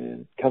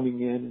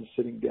coming in and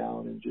sitting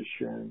down and just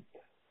sharing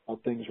how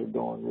things were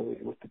going really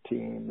with the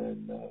team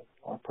and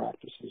our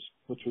practices,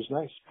 which was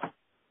nice.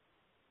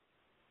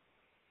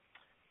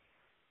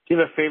 Do you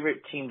have a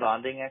favorite team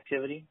bonding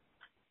activity?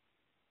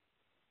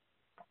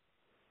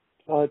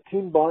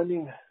 Team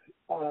bonding,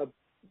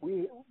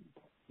 we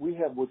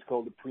have what's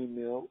called a pregame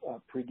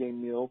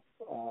meal.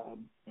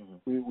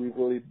 We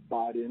really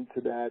bought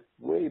into that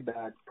way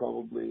back.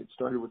 Probably it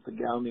started with a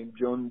gal named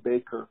Joan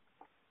Baker,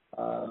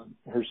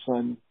 her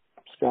son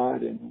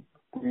Scott, and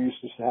we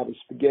used to have a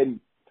spaghetti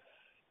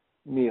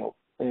meal.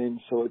 And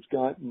so it's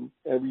gotten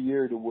every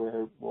year to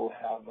where we'll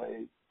have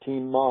a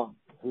team mom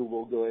who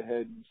will go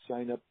ahead and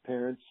sign up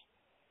parents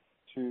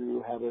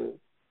to have a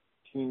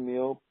team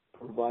meal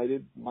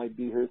provided. Might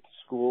be here at the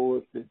school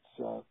if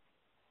it's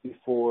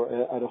before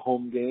at a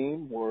home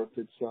game, or if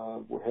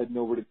it's we're heading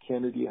over to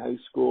Kennedy High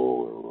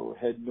School, or we're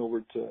heading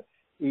over to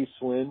East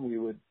Lynn, we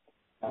would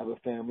have a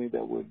family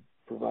that would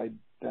provide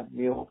that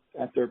meal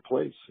at their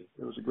place.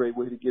 It was a great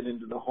way to get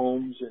into the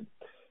homes and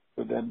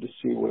for them to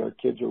see what our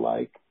kids are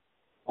like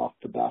off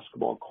the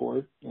basketball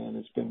court, and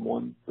it's been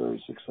one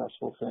very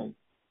successful thing.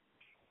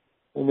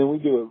 And then we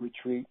do a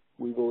retreat.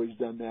 We've always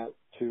done that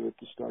too at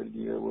the start of the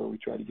year, where we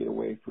try to get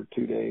away for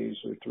 2 days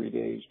or 3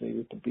 days, maybe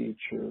at the beach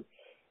or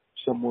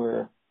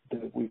somewhere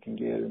that we can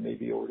get, or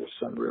maybe over to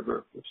Sun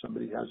River if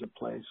somebody has a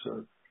place,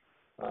 or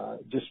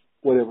just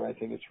whatever. I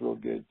think it's real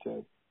good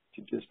to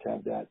just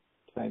have that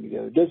time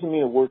together. It doesn't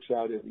mean it works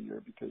out every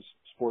year because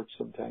sports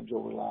sometimes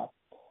overlap,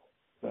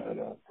 but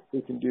if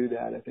we can do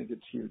that, I think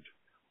it's huge.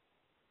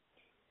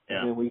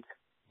 Yeah. And we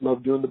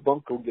love doing the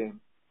bunko game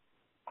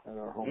at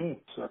our home.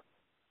 So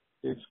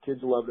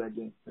kids love that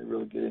game. They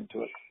really get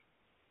into it.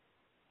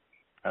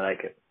 I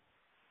like it.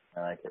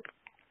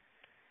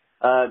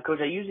 Coach,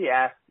 I usually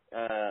ask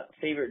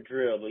favorite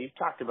drill, but you've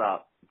talked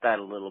about that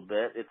a little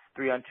bit. It's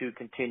 3-on-2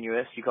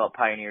 continuous. You call it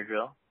Pioneer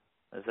Drill.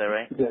 Is that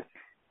right? Yes.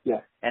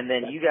 Yeah. And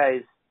then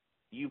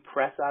you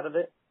press out of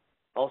it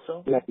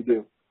also? Yeah, we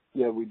do.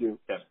 Yeah, we do.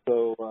 Yeah.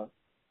 So,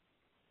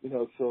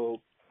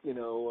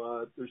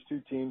 there's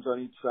 2 teams on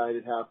each side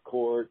at half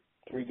court.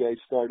 3 guys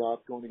start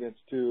off going against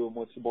 2, and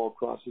once the ball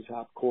crosses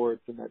half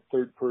court, then that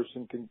third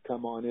person can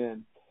come on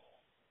in.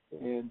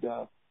 And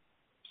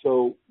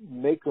so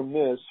make or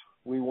miss,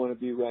 we want to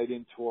be right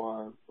into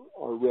our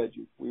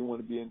Reggie. We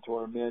want to be into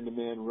our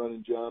man-to-man run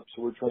and jump.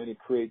 So we're trying to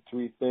create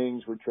 3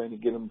 things. We're trying to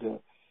get them to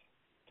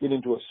get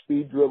into a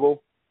speed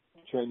dribble,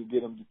 trying to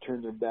get them to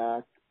turn their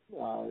back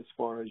as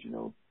far as,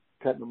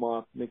 cutting them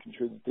off, making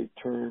sure that they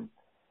turn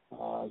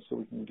so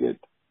we can get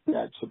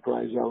that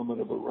surprise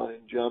element of a run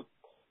and jump.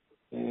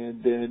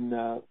 And then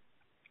a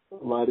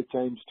lot of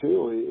times,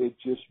 too, it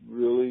just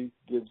really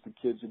gives the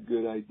kids a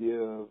good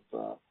idea of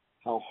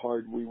how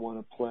hard we want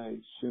to play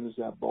as soon as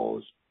that ball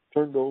is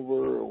turned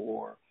over,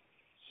 or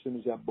as soon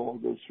as that ball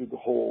goes through the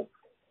hole,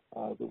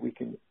 that we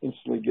can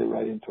instantly get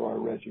right into our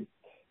Reggie.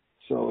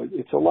 So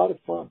it's a lot of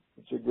fun.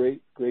 It's a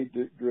great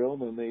drill,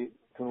 and then they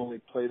can only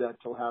play that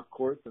till half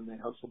court, then they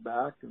hustle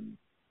back, and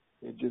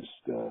it just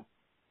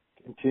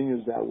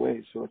continues that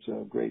way. So it's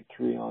a great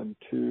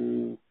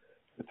 3-on-2,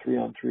 a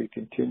 3-on-3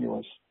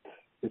 continuous.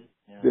 It's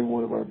been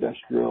one of our best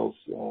drills,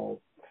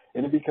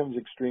 and it becomes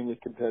extremely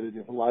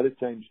competitive. A lot of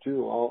times,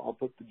 too, I'll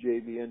put the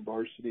JV and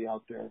varsity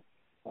out there,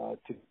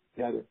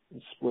 together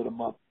and split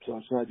them up. So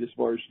it's not just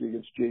varsity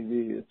against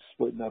JV; it's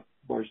splitting up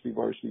varsity,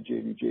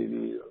 JV,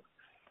 JV,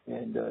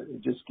 and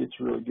it just gets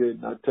really good.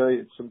 And I'll tell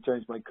you,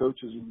 sometimes my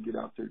coaches even get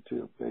out there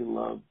too. They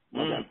love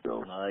that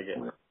girl. I like it.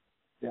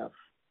 Yeah.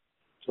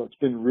 So it's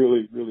been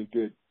really, really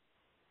good.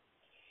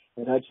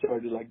 And I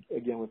started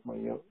again with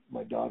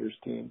my daughter's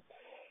team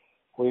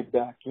way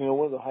back.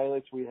 One of the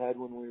highlights we had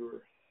when we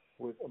were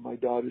with my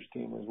daughter's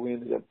team was we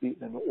ended up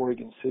beating an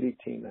Oregon City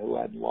team who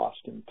hadn't lost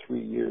in 3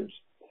 years.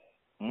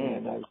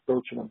 And I was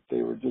coaching them.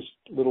 They were just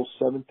little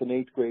 7th and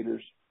 8th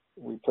graders.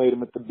 We played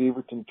them at the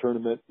Beaverton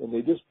tournament, and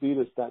they just beat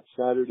us that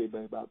Saturday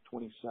by about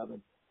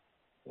 27.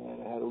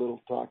 And I had a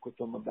little talk with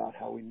them about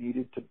how we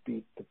needed to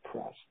beat the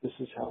press. This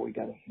is how we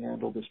got to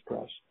handle this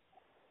press.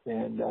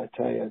 And I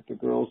tell you, the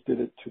girls did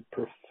it to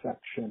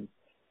perfection.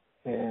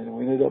 And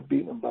we ended up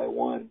beating them by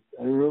 1.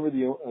 I remember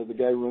the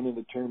guy running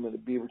the tournament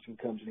at Beaverton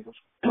comes and he goes,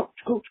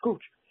 Coach,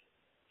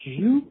 do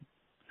you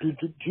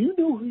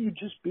know who you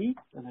just beat?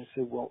 And I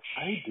said, well,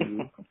 I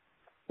do,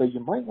 but you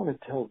might want to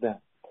tell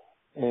them.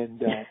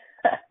 And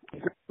he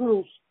goes,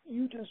 girls,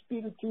 you just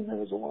beat a team that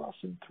has a loss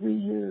in 3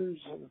 years.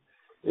 And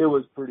it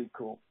was pretty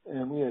cool.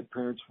 And we had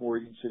parents from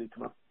Oregon City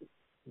come up.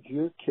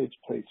 Your kids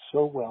played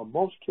so well.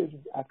 Most kids,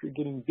 after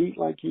getting beat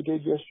like you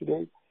did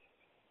yesterday,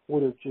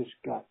 would have just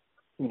got,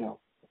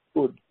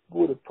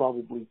 would have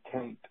probably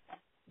tanked.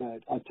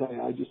 But I tell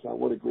you, I just thought,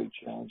 what a great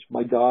challenge.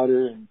 My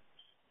daughter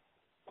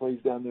plays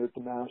down there at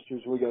the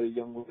Masters. We got a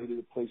young lady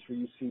that plays for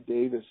UC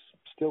Davis.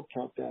 Still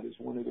count that as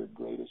one of their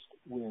greatest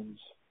wins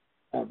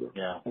ever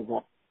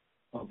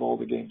of all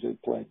the games they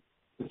played.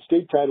 The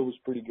state title was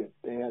pretty good.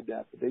 They had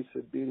that, but they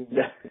said beating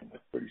that team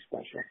was pretty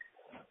special.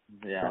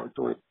 Yeah.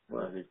 Those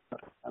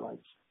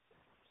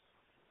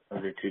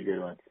are 2 good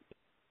ones.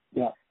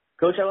 Yeah.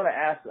 Coach, I want to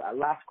ask,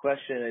 last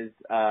question is,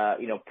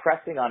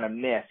 pressing on a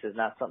miss is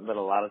not something that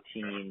a lot of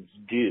teams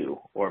do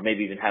or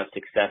maybe even have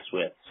success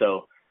with.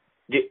 So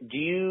do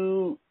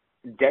you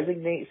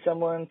designate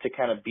someone to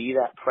kind of be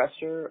that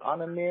presser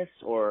on a miss,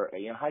 or,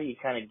 how do you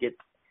kind of get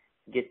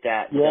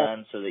that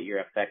done so that you're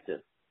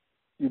effective?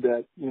 You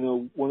bet.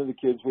 One of the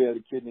kids, we had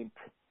a kid named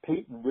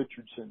Peyton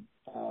Richardson.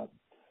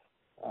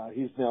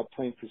 He's now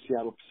playing for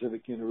Seattle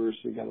Pacific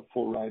University, got a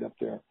full ride up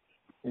there.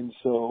 And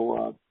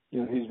so,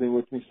 he's been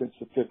with me since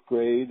the 5th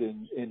grade,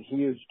 and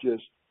he is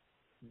just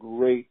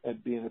great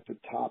at being at the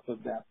top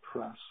of that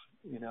press.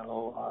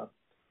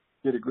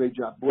 Did a great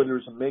job. Boy, there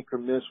was a make or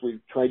miss. We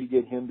tried to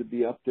get him to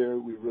be up there.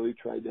 We really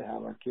tried to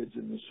have our kids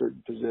in the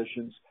certain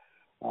positions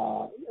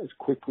as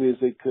quickly as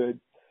they could.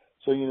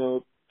 So,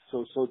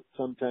 so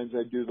sometimes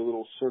I do the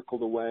little circle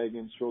the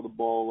wagons, throw the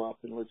ball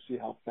up, and let's see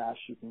how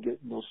fast you can get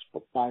in those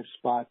 5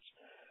 spots.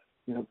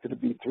 Could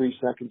it be 3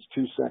 seconds,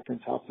 2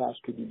 seconds? How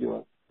fast could you do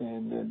it?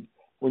 And then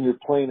when you're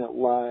playing it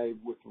live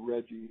with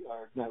Reggie,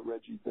 or not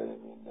Reggie, but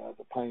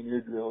the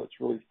Pioneer Drill, it's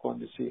really fun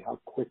to see how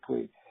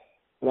quickly.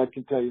 But I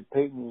can tell you,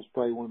 Peyton was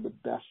probably one of the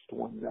best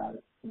ones at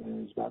it.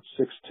 He's about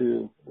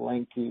 6'2",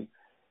 lanky,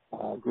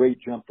 great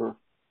jumper.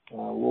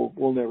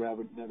 We'll never have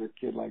another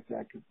kid like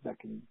that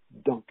can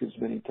dunk as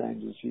many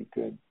times as he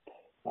could.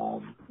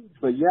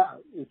 But yeah,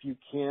 if you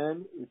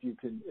can,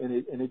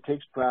 and it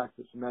takes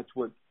practice, and that's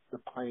what the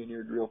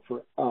Pioneer Drill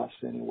for us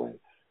anyway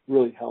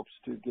really helps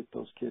to get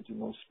those kids in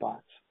those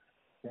spots.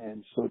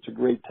 And so it's a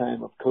great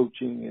time of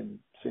coaching and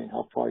seeing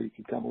how far you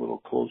can come a little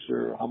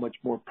closer, how much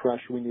more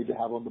pressure we need to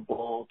have on the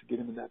ball to get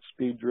him in that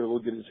speed dribble,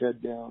 get his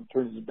head down,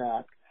 turn his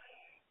back,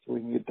 so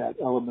we can get that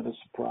element of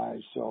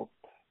surprise. So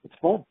it's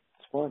fun.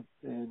 It's fun.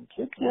 And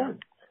kids learn.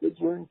 Kids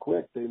learn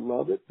quick. They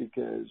love it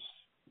because,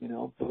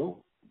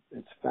 boom,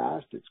 it's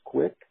fast, it's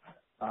quick.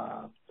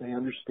 They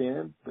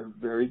understand. They're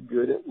very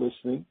good at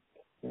listening.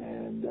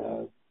 And,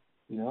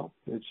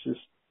 it's just,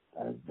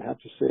 I have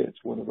to say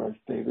it's one of our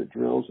favorite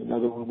drills.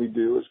 Another one we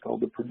do is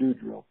called the Purdue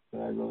Drill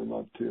that I really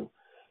love too.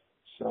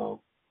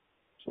 So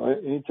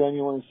anytime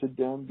you want to sit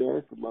down,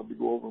 Derek, I'd love to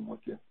go over them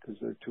with you because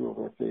they're 2 of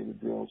our favorite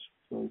drills.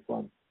 It's really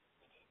fun.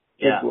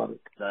 Yeah, love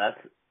it. No,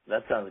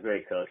 that sounds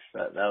great, Coach.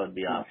 That would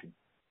be awesome.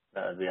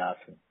 That would be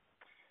awesome.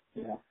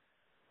 Yeah.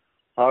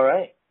 All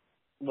right.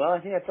 Well, I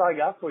think that's all I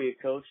got for you,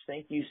 Coach.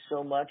 Thank you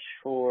so much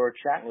for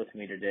chatting with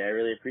me today. I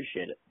really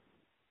appreciate it.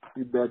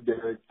 You bet,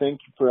 Derek.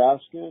 Thank you for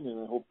asking,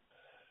 and I hope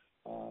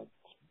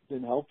it's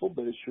been helpful,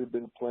 but it's sure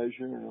been a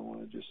pleasure, and I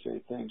want to just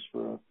say thanks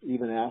for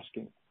even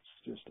asking.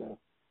 It's just an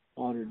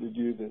honor to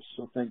do this,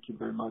 so thank you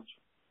very much.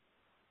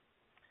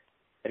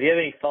 If you have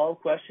any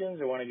follow-up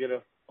questions or want to get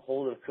a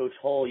hold of Coach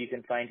Hull, you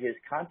can find his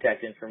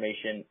contact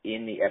information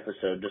in the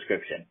episode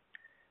description.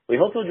 We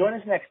hope you'll join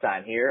us next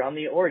time here on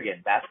the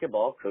Oregon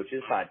Basketball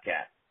Coaches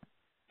Podcast.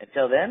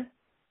 Until then,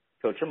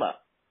 coach 'em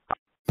up.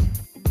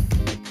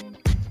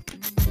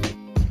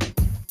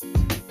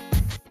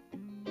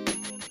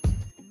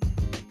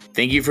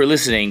 Thank you for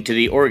listening to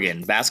the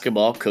Oregon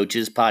Basketball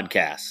Coaches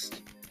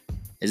Podcast.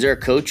 Is there a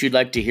coach you'd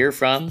like to hear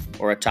from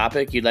or a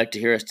topic you'd like to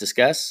hear us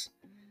discuss?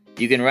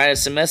 You can write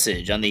us a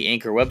message on the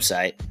Anchor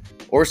website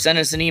or send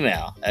us an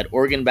email at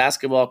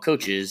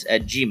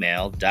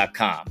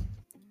OregonBasketballCoaches@gmail.com.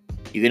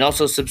 You can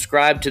also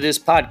subscribe to this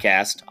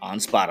podcast on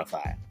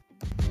Spotify.